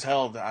punches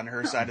held on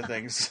her side of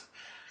things.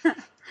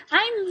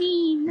 I'm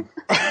mean.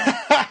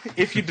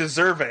 If you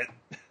deserve it.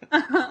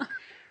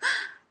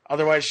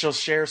 Otherwise, she'll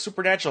share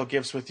supernatural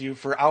gifts with you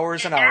for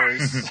hours and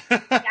hours.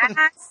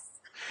 Yes.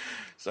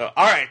 So,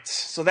 all right.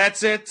 So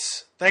that's it.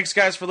 Thanks,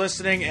 guys, for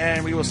listening,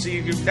 and we will see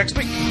you next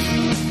week.